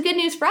 Right. Which is good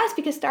news for us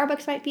because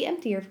Starbucks might be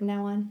emptier from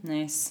now on.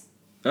 Nice.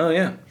 Oh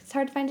yeah. It's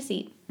hard to find a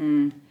seat.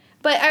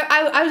 But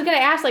I was gonna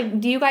ask,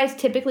 do you guys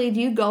typically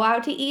go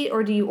out to eat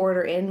or do you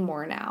order in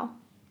more now?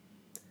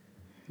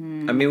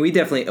 I mean, we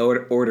definitely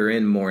order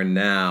in more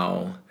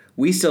now.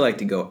 We still like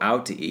to go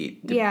out to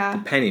eat,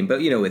 depending. But,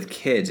 with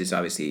kids, it's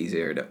obviously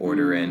easier to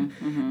order in.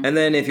 And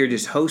then if you're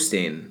just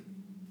hosting,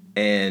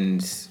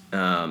 and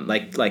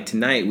like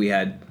tonight, we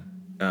had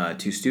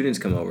 2 students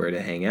come over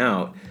to hang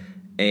out.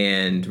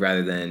 And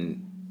rather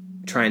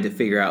than trying to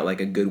figure out,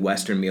 a good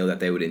Western meal that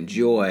they would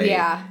enjoy,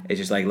 it's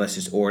just let's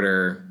just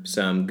order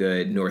some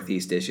good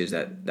Northeast dishes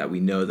that we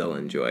know they'll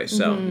enjoy.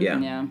 So,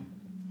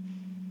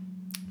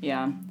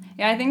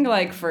 Yeah, I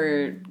think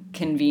for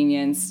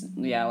convenience,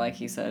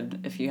 like you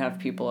said, if you have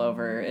people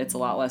over, it's a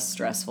lot less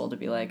stressful to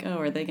be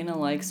are they gonna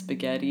like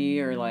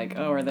spaghetti or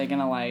are they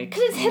gonna like?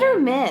 Because it's hit or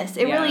miss.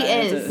 It really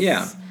is.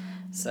 Yeah.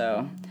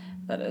 So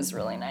that is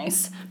really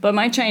nice. But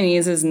my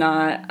Chinese is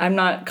not. I'm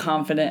not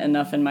confident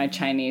enough in my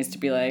Chinese to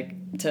be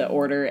to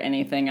order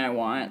anything I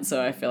want.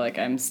 So I feel like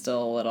I'm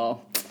still a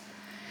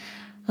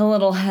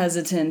little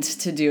hezzitant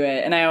to do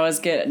it, and I always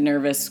get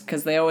nervous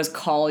because they always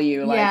call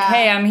you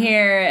hey, I'm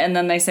here, and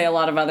then they say a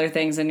lot of other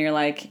things and you're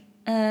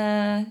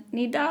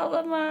你到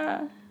了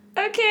吗?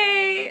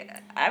 okay,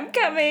 I'm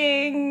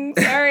coming.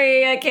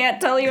 Sorry, I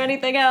can't tell you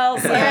anything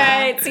else. All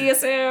right, see you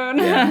soon.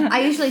 Yeah.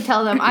 I usually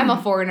tell them, I'm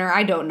a foreigner.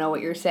 I don't know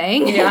what you're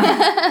saying.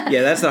 Yeah.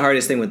 Yeah, that's the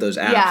hardest thing with those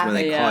apps Yeah. when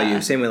they call Yeah.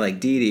 you. Same with like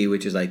Didi,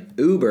 which is like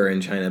Uber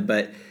in China,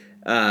 but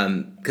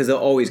because they'll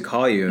always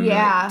call you and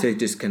Yeah. to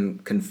just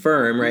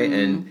confirm, right?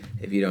 And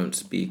if you don't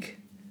speak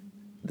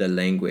the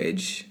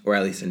language, or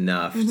at least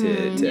enough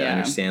to Yeah.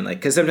 understand, like,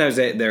 because sometimes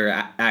they're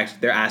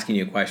asking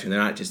you a question. They're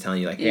not just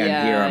telling you like, "Hey,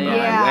 I'm here, I'm on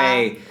Yeah. my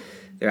way."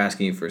 They're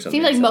asking you for something.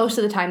 Seems like so- most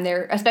of the time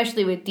they're,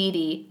 especially with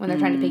Didi, when they're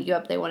trying to pick you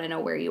up, they want to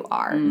know where you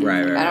are.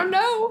 Right, right. I don't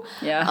know.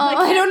 Yeah.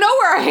 I don't know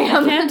where I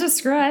am. Can't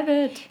describe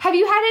it. Have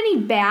you had any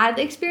bad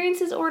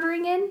experiences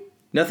ordering in?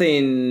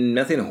 Nothing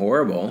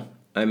horrible.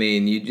 I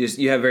mean,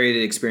 you have very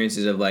good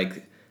experiences of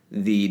like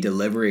the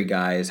delivery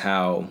guys,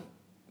 how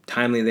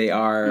timely they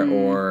are,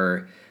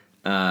 or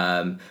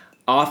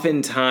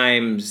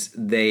oftentimes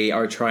they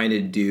are trying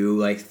to do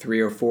like 3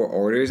 or 4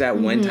 orders at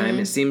one time,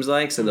 it sees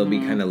like, so they'll be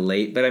kind of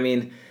late. But I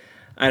mean,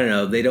 I don't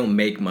know, they don't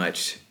make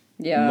much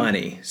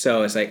money,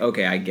 so it's like,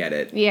 okay, I get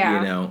it. Yeah.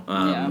 You know,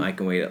 I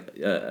can wait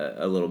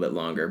a little bit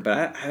longer, but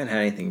I haven't had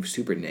anything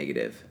super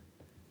negative.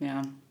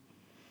 Yeah.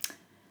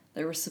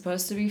 There were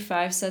supposed to be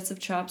 5 sets of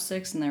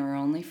chopsticks, and there were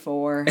only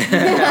 4. Just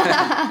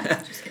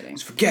kidding.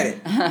 Just forget it.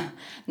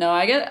 No,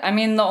 I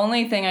mean, the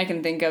only thing I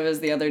can think of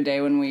is the other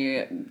day when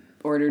we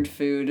ordered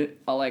food,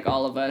 all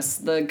of us,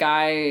 the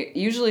guy,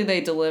 usually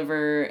they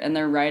deliver and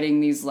they're riding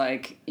these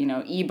like, you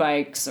know,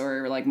 e-bikes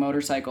or like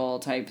motorcycle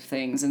type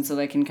things, and so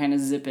they can kind of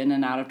zip in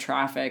and out of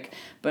traffic.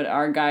 But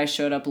our guy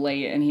showed up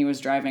late and he was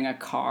driving a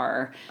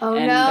car. Oh,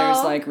 and no.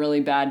 there's like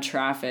really bad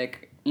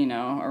traffic, you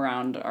know,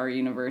 around our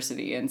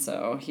university, and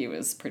so he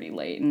was pretty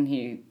late and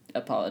he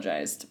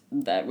apologized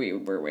that we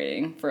were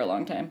waiting for a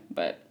long time.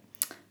 But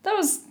that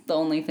was the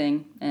only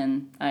thing,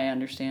 and I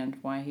understand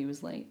why he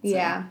was late. So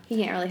Yeah, he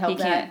can't really help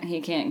that.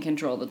 he can't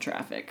control the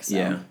traffic. So,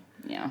 Yeah.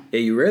 yeah. Yeah,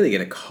 you rarely get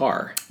a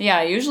car.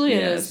 Yeah, usually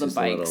it is it's the just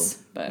bikes,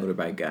 a little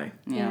motorbike guy.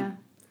 yeah.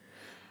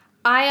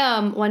 I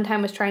one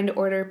time was trying to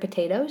order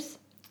potatoes.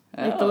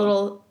 Like the Oh.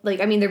 little,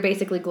 like, I mean, they're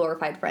basically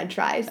glorified French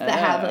fries that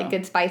have like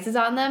good spices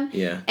on them.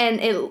 Yeah.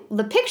 And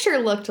the picture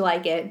looked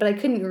like it, but I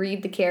couldn't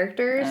read the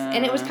characters,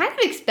 and it was kind of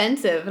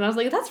expensive. And I was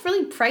like, that's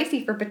really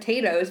pricey for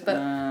potatoes, but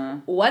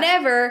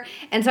whatever.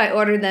 And so I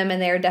ordered them, and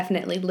they are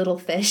definitely little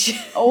fish.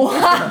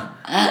 Wow.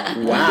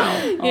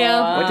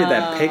 Yeah. What did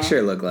that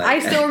picture look like? I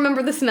still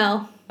remember the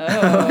smell.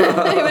 Oh.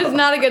 It was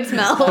not a good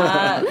smell.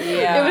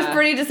 Yeah. It was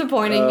pretty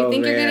disappointing. Oh, You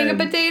think you're getting a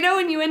man. potato,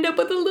 and you end up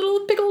with a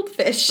little pickled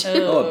fish.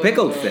 Oh, a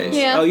pickled fish.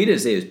 Yeah. Oh, you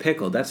didn't say it was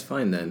pickled. That's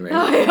fine then,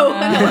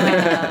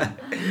 right?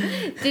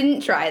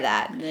 Didn't try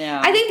that. Yeah.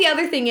 I think the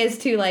other thing is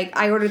too, like,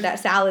 I ordered that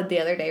salad the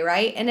other day,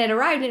 right? And it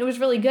arrived and it was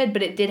really good,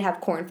 but it did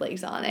have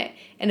cornflakes on it.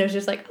 And it was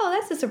just like, oh,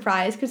 that's a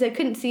surprise, because I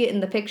couldn't see it in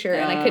the picture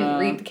and I couldn't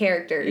read the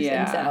characters.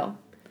 yeah. And so,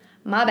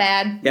 my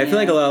bad. Yeah, I feel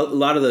like a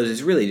lot of those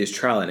is really just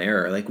trial and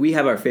error. Like, we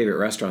have our favorite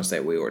restaurants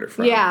that we order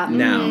from. Yeah.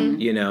 Now,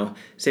 you know,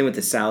 same with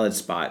the salad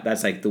spot.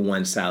 That's like the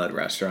one salad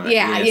restaurant.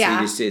 Yeah, you know,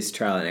 yeah. So it's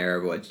trial and error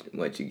of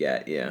what you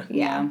get. Yeah.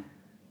 Yeah.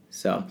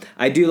 So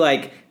I do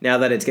like, now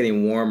that it's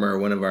getting warmer,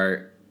 one of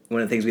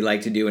the things we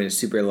like to do, and it's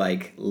super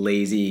like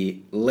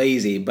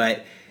lazy,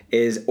 but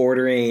is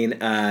ordering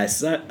a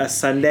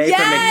sundae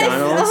Yes! from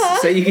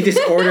McDonald's. So you can just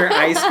order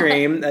ice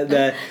cream,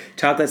 the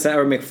chocolate sundae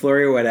or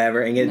McFlurry or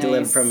whatever, and get it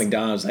delivered Nice. from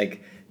McDonald's.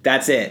 Like,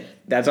 that's it.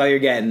 That's all you're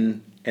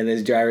getting. And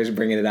this driver's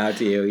bringing it out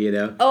to you, you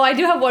know? Oh, I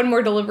do have one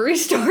more delivery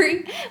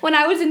story. When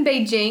I was in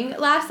Beijing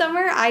last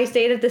summer, I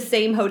stayed at the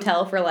same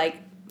hotel for like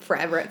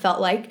forever, it felt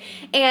like.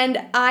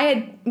 And I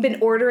had been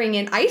ordering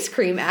in ice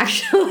cream,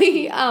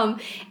 actually, and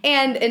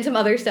some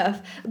other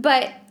stuff.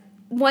 But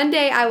one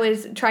day I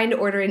was trying to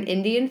order an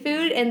Indian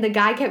food, and the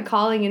guy kept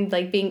calling and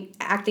like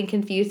acting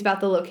confused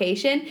about the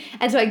location.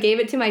 And so I gave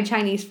it to my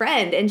Chinese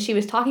friend, and she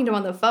was talking to him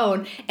on the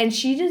phone, and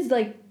she just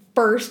like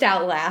burst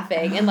out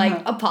laughing and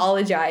like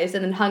apologized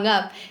and then hung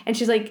up. And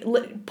she's like,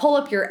 pull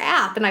up your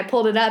app. And I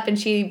pulled it up, and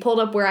she pulled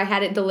up where I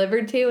had it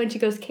delivered to, and she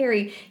goes,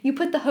 Carrie, you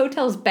put the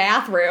hotel's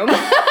bathroom.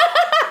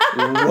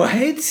 What?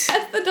 That's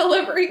the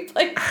delivery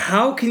place.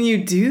 How can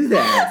you do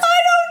that?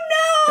 I don't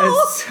know.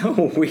 That's so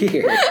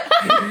weird.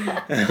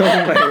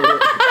 Oh my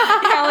Lord.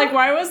 Yeah, like,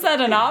 why was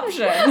that an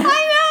option?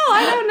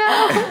 I don't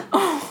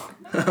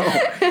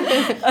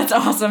know. That's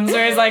awesome. So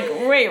he's like,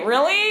 wait,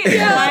 really?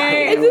 Yeah.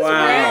 Is this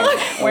Wow. real?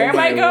 Where Oh am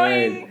I my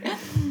going? word.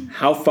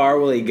 How far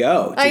will he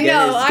go to I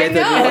know, get I the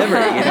know. delivery?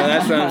 You know,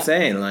 that's what I'm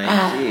saying. Like,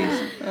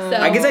 jeez. So,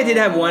 I guess I did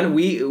have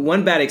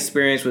one bad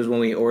experience was when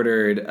we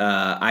ordered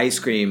ice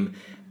cream,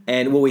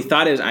 and we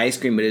thought it was ice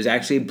cream, but it was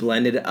actually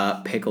blended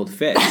up pickled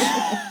fish,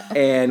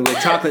 and with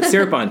chocolate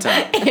syrup on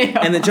top.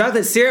 And the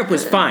chocolate syrup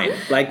was fine,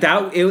 like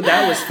that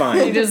was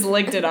fine. You just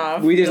licked it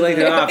off. We just licked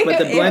it off, but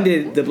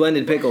the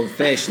blended pickled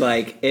fish,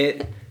 like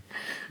it,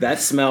 that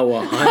smell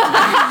will haunt me.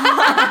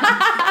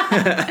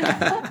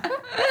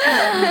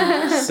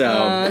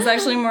 So It's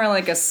actually more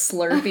like a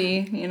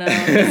Slurpee, you know?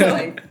 It's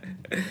like,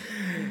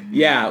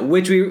 yeah,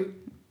 which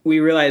we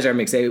realized our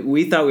mistake.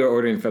 We thought we were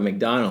ordering from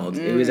McDonald's.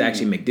 It was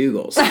actually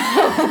McDougal's.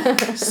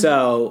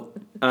 So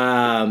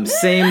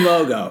Same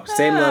logo.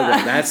 They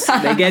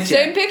get you.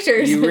 Same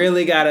pictures. You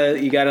really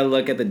gotta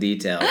look at the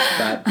details.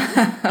 But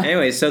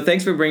anyway, so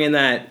thanks for bringing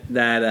that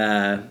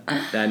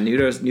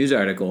news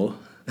article,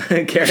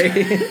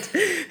 Carrie.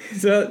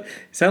 So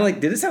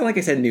did it sound like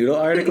I said noodle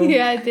article?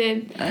 Yeah, it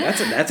did.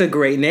 That's a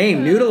great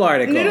name, noodle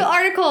article. Noodle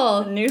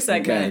article. New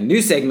segment. Okay,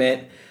 new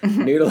segment,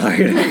 noodle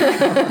article.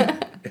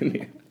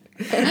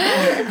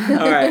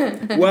 All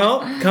right.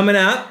 Well, coming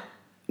up,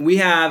 we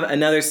have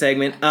another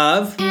segment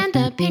of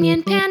Panda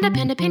Opinion, Panda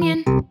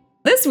Opinion.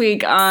 This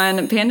week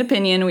on Panda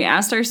Opinion, we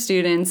asked our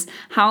students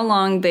how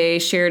long they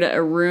shared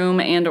a room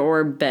and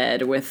or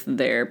bed with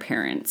their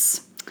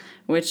parents,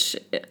 which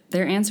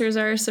their answers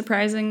are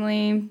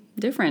surprisingly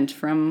different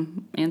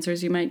from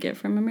answers you might get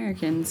from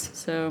Americans.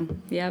 So,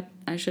 yep,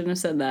 I shouldn't have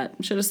said that.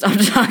 I should have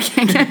stopped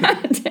talking.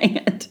 Dang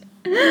it.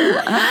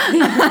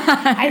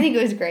 I think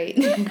it was great.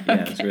 Yeah,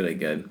 it's really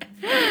good.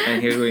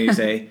 And here's what you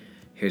say.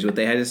 Here's what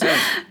they had to say.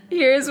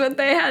 Here's what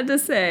they had to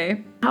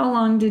say. How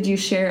long did you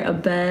share a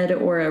bed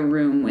or a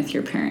room with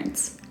your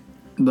parents?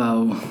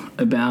 Well,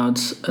 about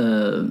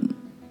 7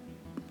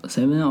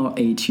 or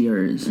 8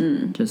 years.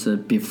 Just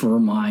before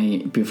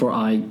I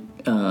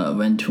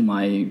went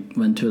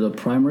to the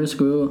primary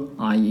school,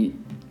 I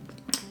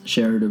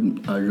shared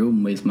a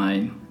room with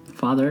my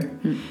father,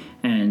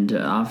 and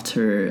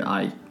after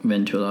I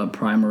went to the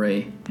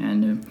primary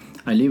and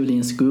I lived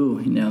in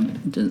school,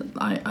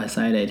 I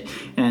decided,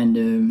 and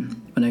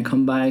when I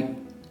come back,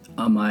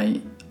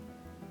 my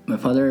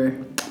father,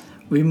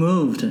 we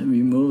moved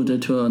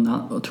to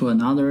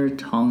another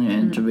town,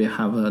 and we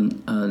have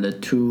the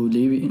two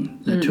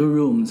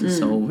rooms,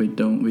 so we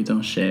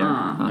don't share.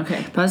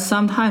 Okay. But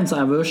sometimes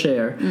I will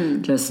share,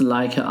 just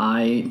like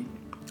I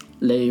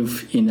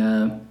live in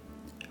a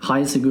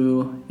high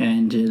school,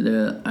 and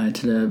at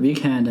the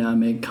weekend I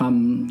may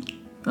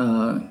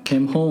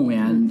came home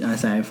and I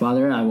say,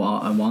 Father, I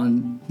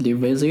want to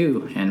live with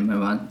you, and my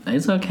mom,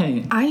 it's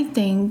okay. I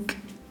think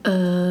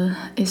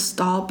it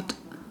stopped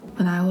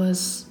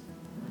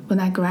when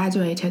I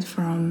graduated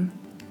from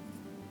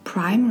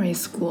primary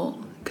school,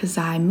 because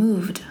I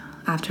moved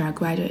after I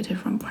graduated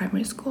from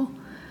primary school,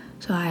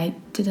 so I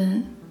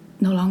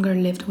no longer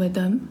lived with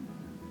them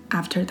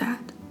after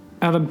that.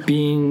 I've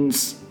been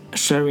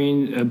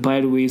sharing a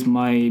bed with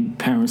my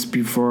parents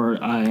before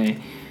I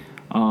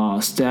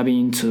step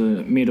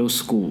into middle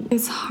school.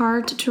 It's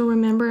hard to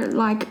remember,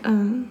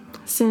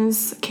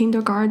 since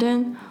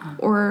kindergarten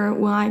or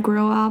when I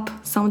grew up,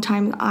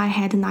 sometimes I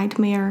had a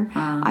nightmare.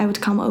 I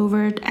would come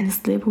over and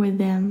sleep with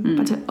them,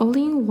 but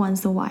only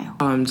once a while.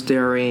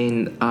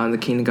 During the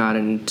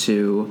kindergarten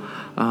to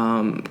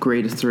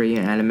grade 3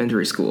 in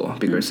elementary school,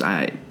 because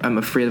I'm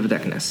afraid of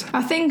darkness.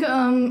 I think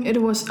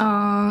it was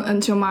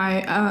until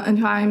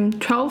I'm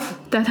 12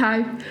 that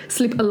I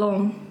sleep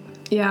alone.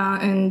 Yeah,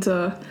 and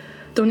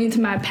don't need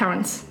my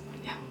parents.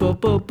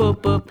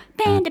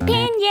 Panda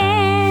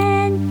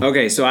Opinion.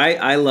 Okay, so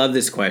I love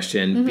this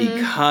question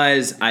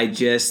because I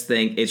just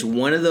think it's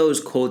one of those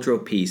cultural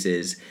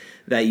pieces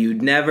that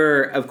you'd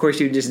never, of course,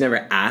 you'd just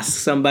never ask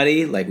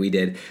somebody like we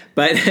did,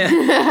 but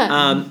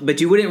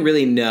but you wouldn't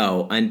really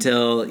know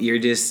until it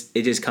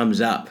just comes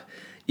up,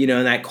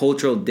 and that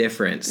cultural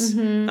difference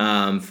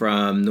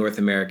from North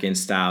American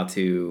style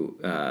to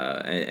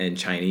and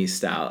Chinese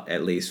style,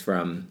 at least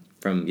from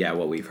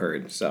what we've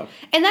heard. So,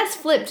 and that's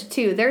flipped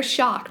too. They're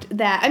shocked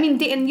that,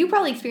 Dan, you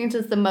probably experience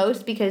this the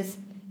most because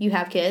you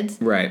have kids,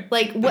 right?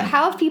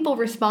 How have people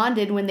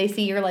responded when they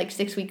see your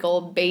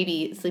 6-week-old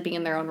baby sleeping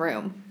in their own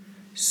room?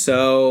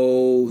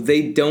 So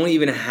they don't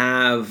even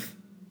have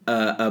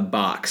a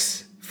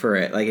box for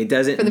it. It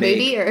doesn't for the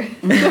baby, or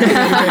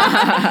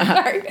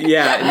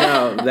yeah,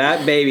 no,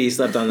 that baby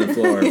slept on the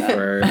floor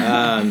for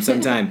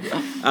some time.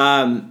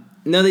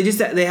 No,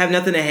 they have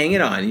nothing to hang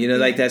it on.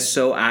 That's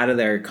so out of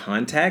their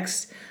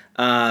context.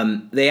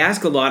 They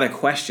ask a lot of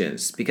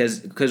questions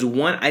because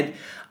one, I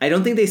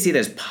don't think they see it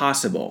as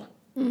possible,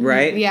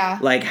 right? Yeah.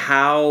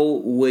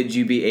 How would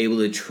you be able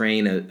to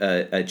train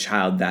a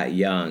child that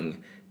young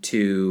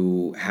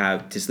to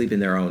sleep in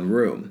their own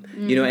room,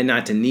 and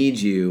not to need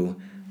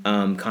you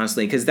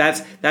constantly? Because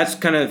that's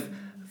kind of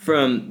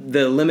from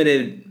the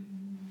limited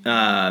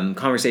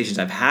conversations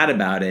I've had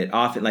about it.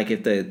 Often,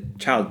 if the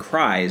child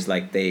cries,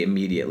 they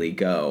immediately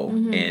go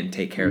and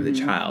take care of the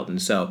child,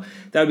 and so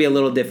that would be a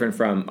little different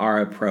from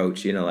our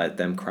approach. Let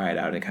them cry it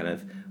out and kind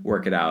of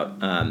work it out.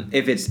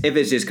 If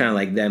it's just kind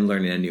of them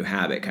learning a new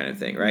habit kind of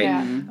thing, right?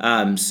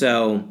 Yeah.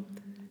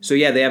 So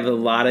yeah, they have a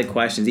lot of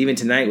questions. Even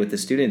tonight with the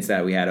students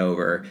that we had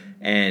over,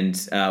 and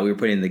we were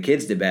putting the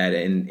kids to bed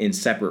in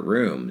separate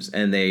rooms,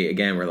 and they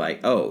again were like,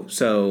 "Oh,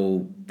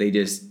 so he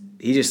just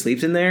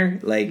sleeps in there?"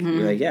 We're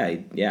like,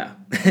 yeah.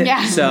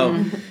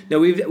 So no,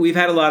 we've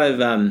had a lot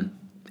of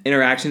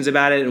interactions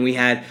about it, and we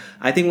had,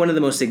 I think one of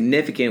the most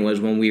significant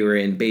was when we were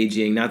in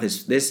Beijing, not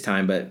this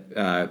time,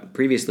 but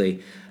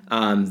previously,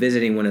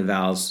 visiting one of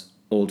Val's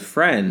old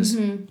friends.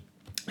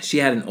 She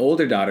had an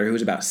older daughter who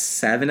was about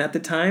 7 at the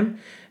time.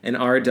 And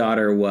our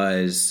daughter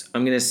was,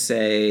 I'm going to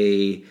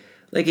say,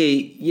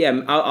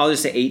 I'll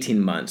just say 18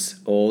 months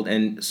old.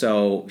 And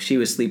so she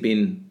was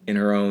sleeping in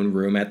her own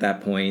room at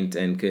that point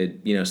and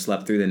could,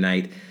 slept through the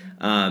night.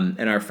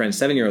 And our friend's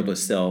 7-year-old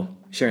was still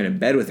sharing a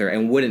bed with her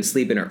and wouldn't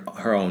sleep in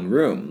her own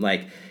room.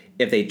 Like,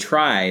 if they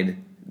tried,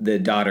 the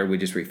daughter would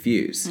just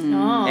refuse.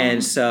 Oh.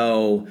 And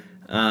so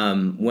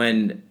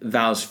when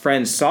Val's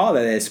friend saw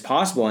that it's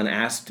possible and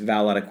asked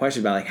Val a lot of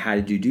questions about, like, how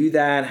did you do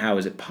that? How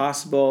is it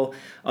possible?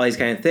 All these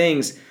kind of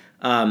things.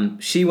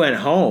 She went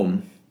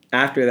home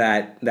after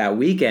that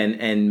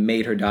weekend and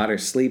made her daughter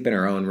sleep in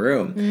her own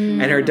room.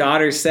 And her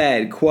daughter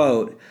said,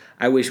 quote,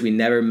 "I wish we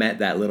never met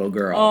that little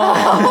girl."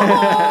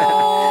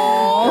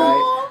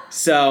 Right?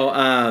 So,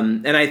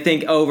 and I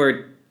think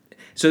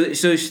so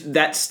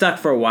that stuck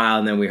for a while,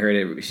 and then we heard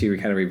it. She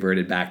kind of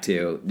reverted back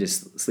to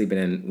just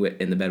sleeping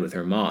in the bed with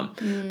her mom.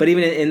 But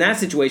even in that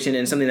situation,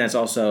 and something that's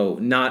also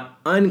not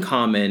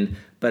uncommon,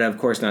 but of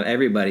course not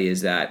everybody,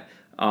 is that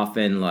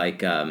often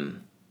like it'll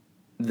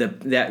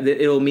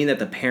mean that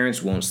the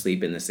parents won't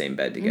sleep in the same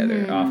bed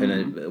together.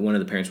 Often one of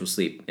the parents will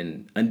sleep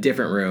in a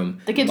different room.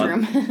 The kids'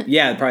 room.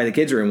 Yeah, probably the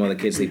kids' room while the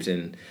kid sleeps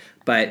in.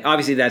 But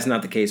obviously that's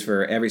not the case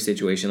for every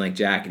situation. Like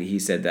Jack, he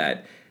said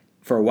that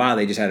for a while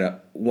they just had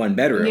one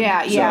bedroom.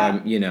 Yeah,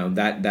 so, yeah.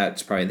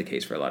 That's probably the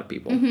case for a lot of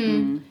people.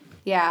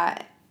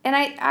 Yeah. And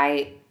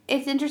I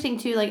it's interesting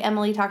too, like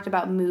Emily talked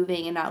about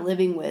moving and not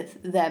living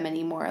with them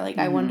anymore. Like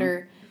I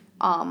wonder,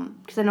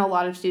 because I know a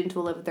lot of students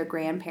will live with their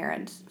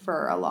grandparents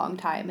for a long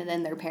time and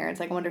then their parents.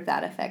 Like I wonder if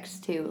that affects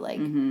too, like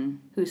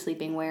who's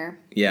sleeping where.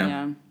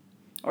 Yeah.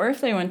 Or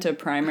if they went to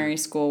primary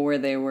school where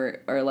they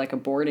were, or like a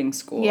boarding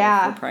school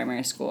for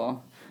primary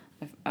school.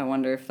 I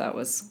wonder if that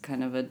was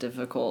kind of a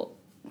difficult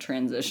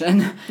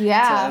transition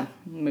to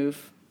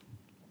move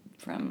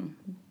from,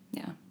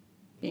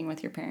 being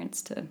with your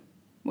parents to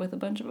with a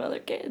bunch of other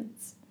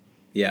kids.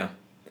 Yeah.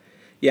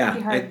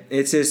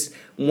 It's just,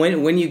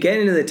 when you get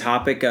into the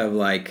topic of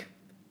like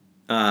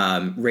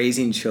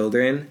raising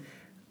children,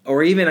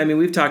 or even,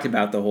 we've talked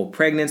about the whole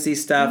pregnancy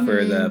stuff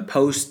or the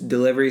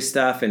post-delivery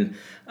stuff, and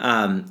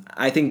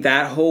I think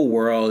that whole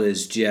world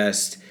is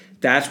just,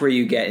 that's where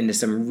you get into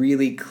some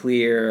really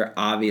clear,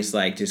 obvious,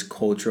 like, just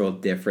cultural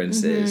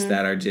differences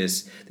that are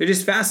just, they're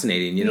just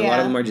fascinating. A lot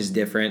of them are just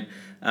different,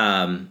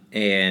 and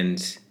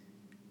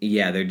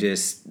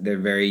they're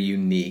very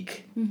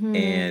unique,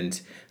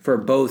 and for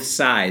both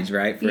sides,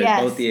 right? For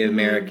both the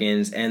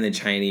Americans and the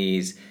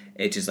Chinese,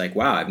 it's just like,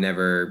 wow,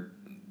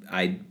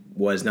 I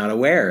was not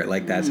aware.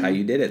 Like, that's how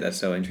you did it. That's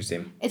so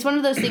interesting. It's one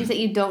of those things that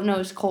you don't know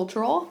is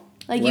cultural.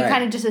 Like, you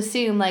kind of just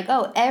assume, like,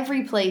 oh,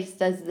 every place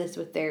does this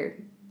with their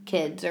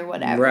kids or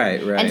whatever.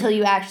 Right. Until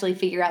you actually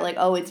figure out, like,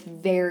 oh, it's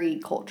very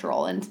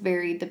cultural and it's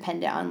very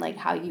dependent on, like,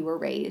 how you were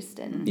raised.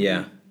 And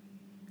yeah,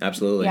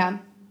 absolutely. Yeah.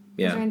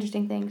 Those are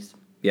interesting things.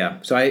 Yeah.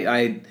 So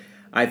I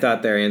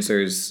thought their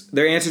answers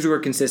were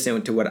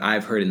consistent to what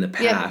I've heard in the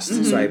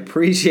past. So I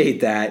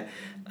appreciate that.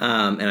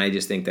 And I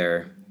just think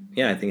I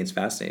think it's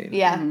fascinating.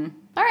 Yeah.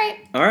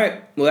 All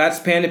right. Well, that's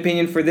Panda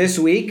Opinion for this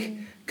week.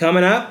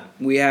 Coming up,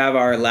 we have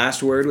our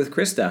last word with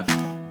Krista.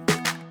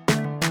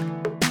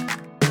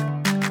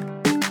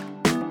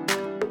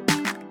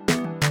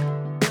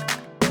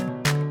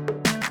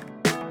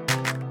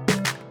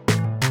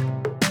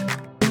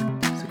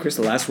 So,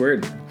 Krista, last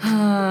word.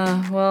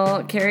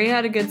 Well, Carrie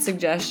had a good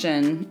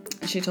suggestion.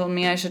 She told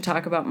me I should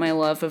talk about my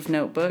love of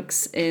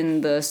notebooks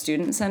in the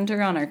student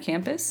center on our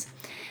campus.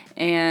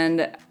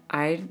 And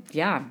I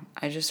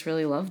just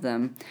really love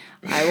them.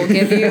 I will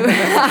give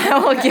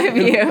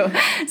you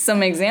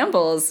some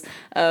examples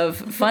of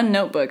fun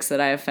notebooks that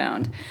I have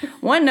found.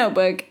 One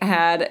notebook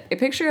had a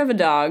picture of a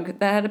dog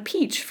that had a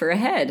peach for a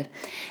head,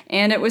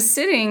 and it was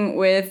sitting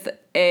with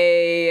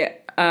it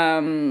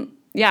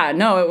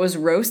was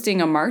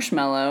roasting a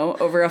marshmallow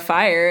over a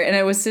fire, and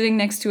it was sitting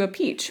next to a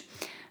peach.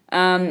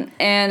 And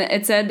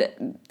it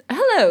said,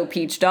 "Hello,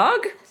 peach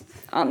dog,"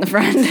 on the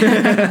front.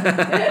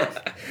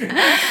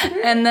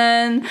 And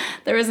then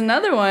there was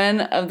another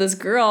one of this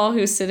girl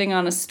who's sitting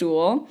on a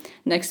stool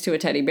next to a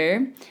teddy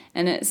bear,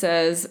 and it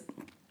says,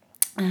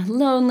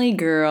 "Lonely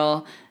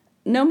girl,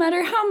 no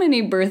matter how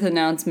many birth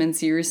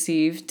announcements you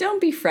receive,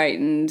 don't be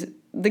frightened.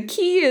 The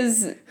key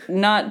is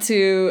not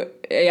to..."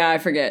 I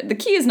forget. "The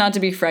key is not to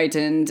be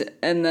frightened."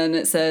 And then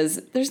it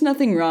says, "There's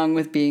nothing wrong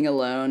with being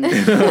alone."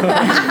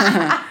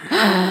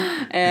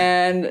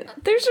 And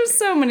there's just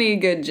so many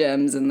good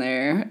gems in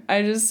there.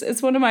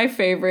 It's one of my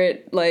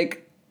favorite,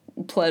 like,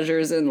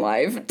 pleasures in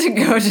life to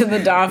go to the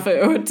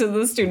DAFU, to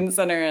the student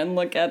center, and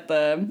look at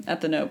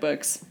the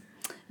notebooks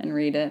and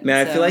read it.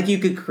 Man, I feel like you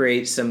could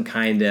create some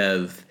kind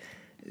of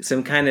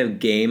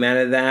game out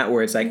of that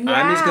where it's like,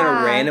 I'm just going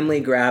to randomly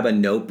grab a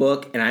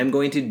notebook and I'm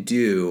going to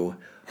do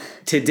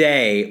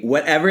today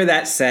whatever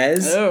that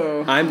says.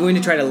 Oh. I'm going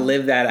to try to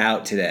live that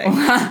out today.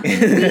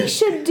 We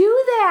should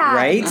do that.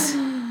 Right?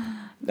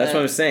 That's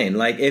what I'm saying.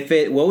 Like,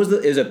 it was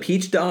a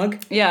peach dog?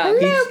 Yeah.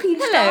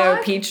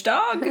 Hello, peach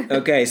dog.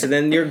 Okay, so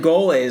then your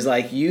goal is,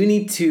 like, you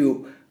need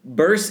to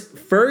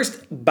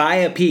first buy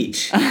a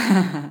peach.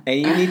 And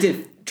you need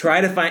to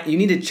you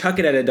need to chuck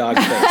it at a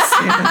dog's face.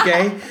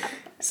 Okay?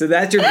 So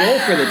that's your goal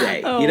for the day.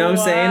 You know what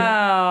I'm saying?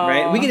 wow.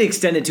 Right? We can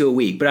extend it to a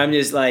week, but I'm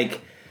just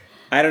like,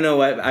 I don't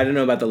know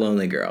about the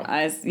lonely girl.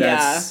 I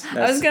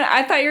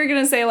thought you were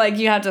gonna say like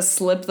you had to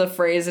slip the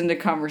phrase into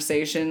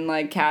conversation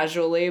like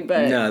casually,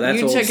 but No, that's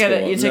you old took school.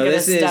 it. You took it a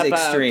this step is up.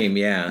 extreme.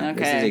 Yeah, Okay.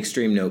 This is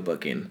extreme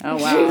notebooking. Oh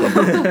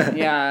wow.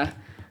 Yeah.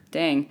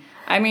 Dang.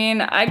 I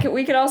mean,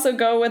 we could also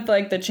go with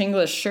like the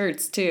Chinglish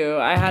shirts too.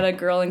 I had a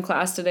girl in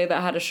class today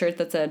that had a shirt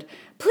that said,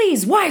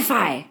 "Please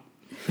Wi-Fi."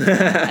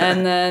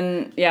 And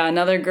then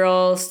another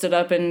girl stood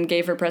up and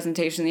gave her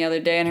presentation the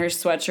other day, and her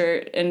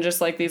sweatshirt in just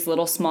like these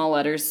little small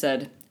letters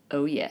said,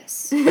 "Oh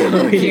yes."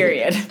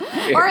 Period.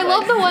 Or I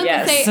love the ones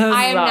Yes, that say, this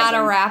I is am not a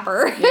awesome.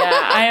 rapper.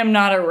 Yeah, I am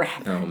not a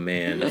rapper. Oh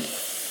man.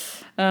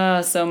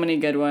 So many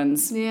good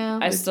ones. Yeah.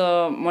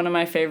 One of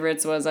my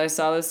favorites was I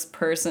saw this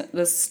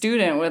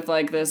student with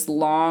like this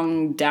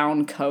long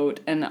down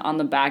coat, and on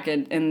the back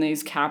in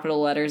these capital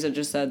letters it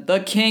just said, "The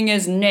king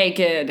is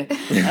naked."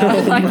 I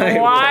was like,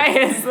 why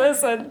is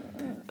this a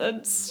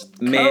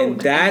Man,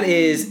 coat? that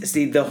is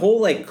the whole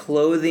like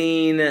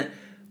clothing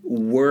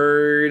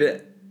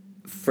word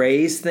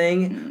phrase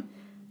thing.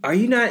 Are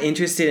you not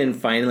interested in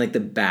finding like the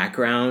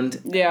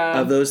background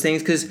of those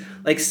things? Because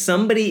like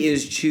somebody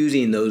is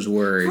choosing those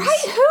words.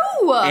 Right?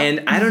 Who?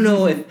 And I don't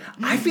know if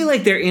I feel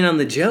like they're in on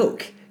the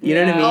joke. You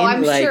know what I mean? Oh,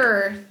 I'm like,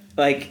 sure.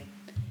 Like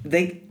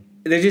they're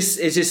just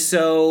it's just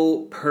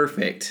so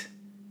perfect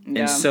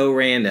and so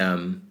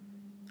random.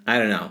 I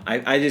don't know.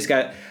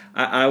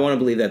 I want to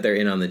believe that they're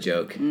in on the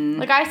joke.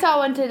 Like I saw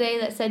one today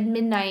that said,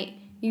 "Midnight,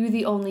 you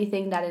the only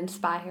thing that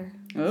inspire."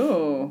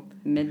 Oh,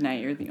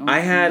 midnight, you're the only I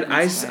had thing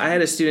I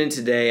had a student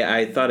today.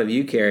 I thought of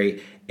you,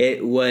 Carrie.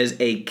 It was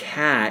a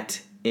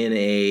cat in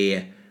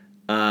a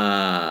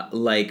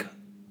like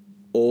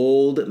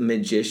old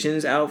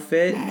magician's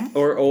outfit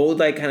or old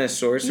like kind of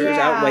sorcerer's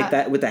out like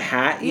that with a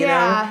hat, you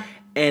know.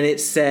 And it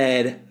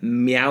said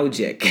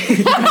Meowgic.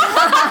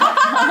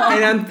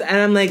 and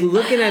I'm like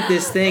looking at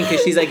this thing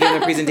because she's like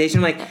giving a presentation.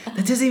 I'm like,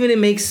 that doesn't even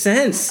make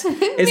sense.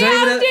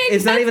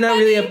 It's not even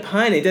really a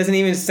pun. It doesn't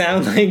even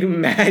sound like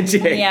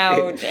magic.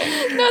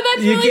 Meowgic. No,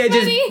 that's really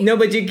funny.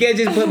 But you can't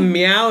just put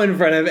meow in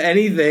front of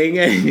anything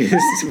and you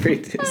just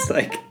read this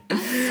like.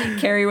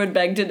 Carrie would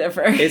beg to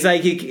differ. It's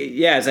like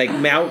it's like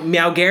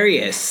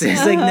meowgarious.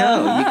 It's like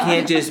no,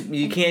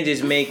 you can't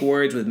just make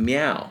words with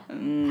meow. You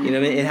know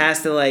what I mean? It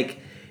has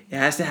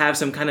to have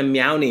some kind of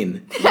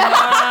meowing.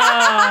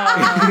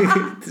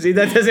 See,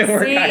 that doesn't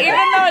work. See, even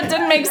though it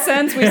didn't make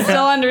sense, we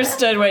still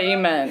understood what you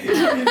meant.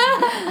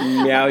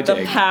 Meow.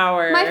 The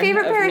power. My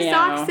favorite pair of meow.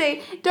 socks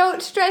say,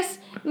 "Don't stress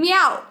me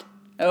out."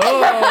 Oh.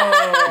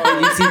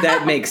 You see,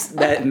 that makes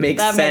That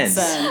makes sense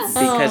sense.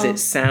 because it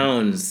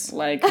sounds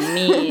Like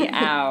me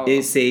out.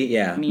 You see,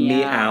 yeah,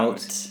 me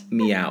out, Meowed.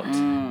 me out.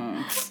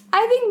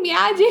 I think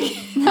magic.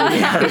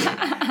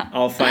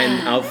 I'll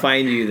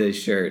find you the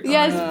shirt.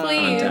 Yes, on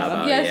please. top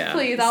of it, Yes, yeah.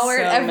 please. I'll wear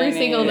it So every many.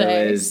 single It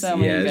day. was, So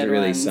many it's good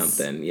really ones.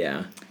 something.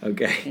 Yeah.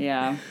 Okay.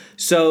 Yeah.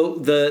 So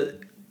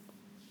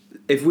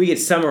if we could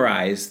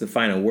summarize the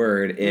final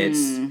word,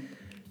 it's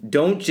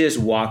don't just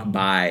walk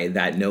by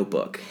that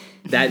notebook.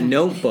 That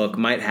notebook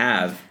might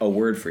have a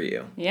word for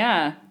you.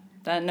 Yeah.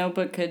 That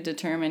notebook could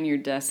determine your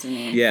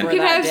destiny Yeah. for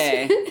Could that have,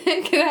 day.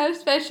 could have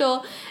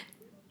special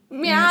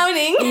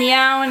meowing.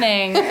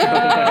 Meowing.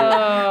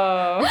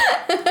 Oh.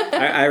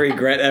 I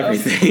regret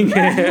everything.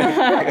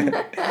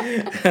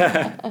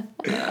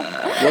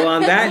 Well,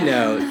 on that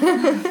note,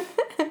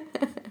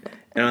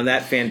 and on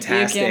that You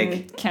fantastic.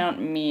 can count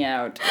me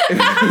out.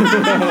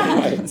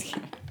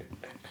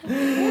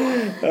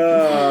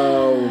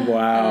 Oh,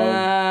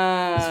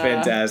 wow. It's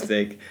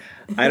fantastic.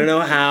 I don't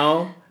know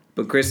how,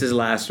 but Krista's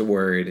last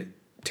word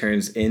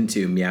turns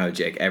into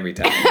meowgic every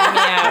time.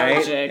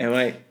 Right?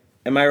 Meowgic.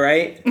 Am I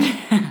right?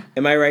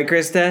 Am I right,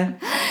 Krista?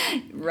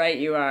 Right,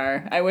 you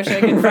are. I wish I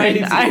could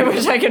find. I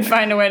wish I could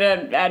find a way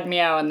to add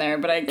meow in there,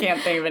 but I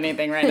can't think of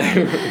anything right now.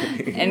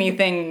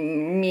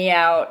 Anything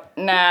meow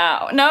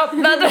now? Nope,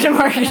 that doesn't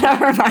work.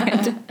 Never mind.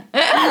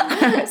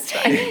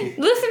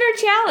 Listener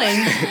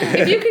challenge.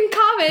 If you can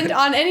comment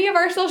on any of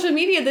our social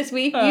media this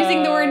week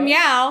using the word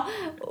meow,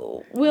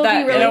 we'll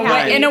That, be really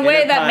happy. in a In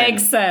way a that pun.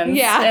 makes sense.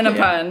 Yeah. In a Yeah.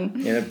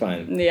 pun. In a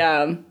pun.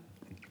 Yeah.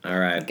 All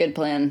right. Good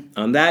plan.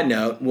 On that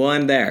note, we'll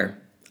end there.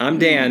 I'm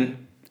Dan.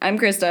 I'm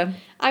Krista.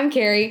 I'm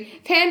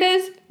Carrie.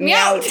 Pandas,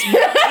 meow. Yeah!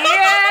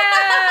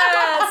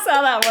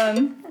 Saw that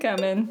one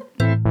coming.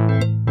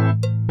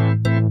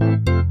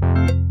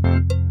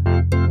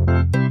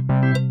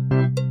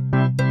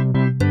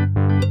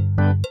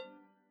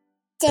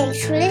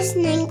 Thanks for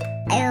listening.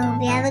 I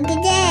hope you have a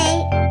good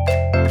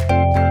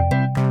day.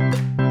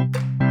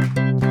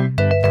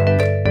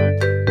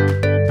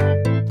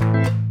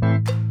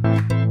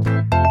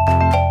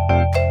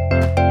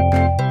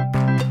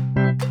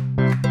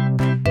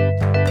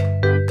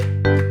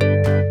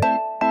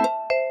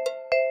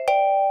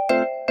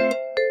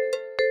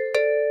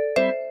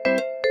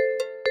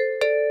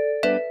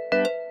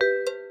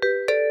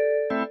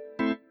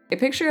 A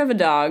picture of a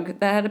dog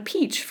that had a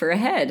peach for a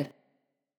head.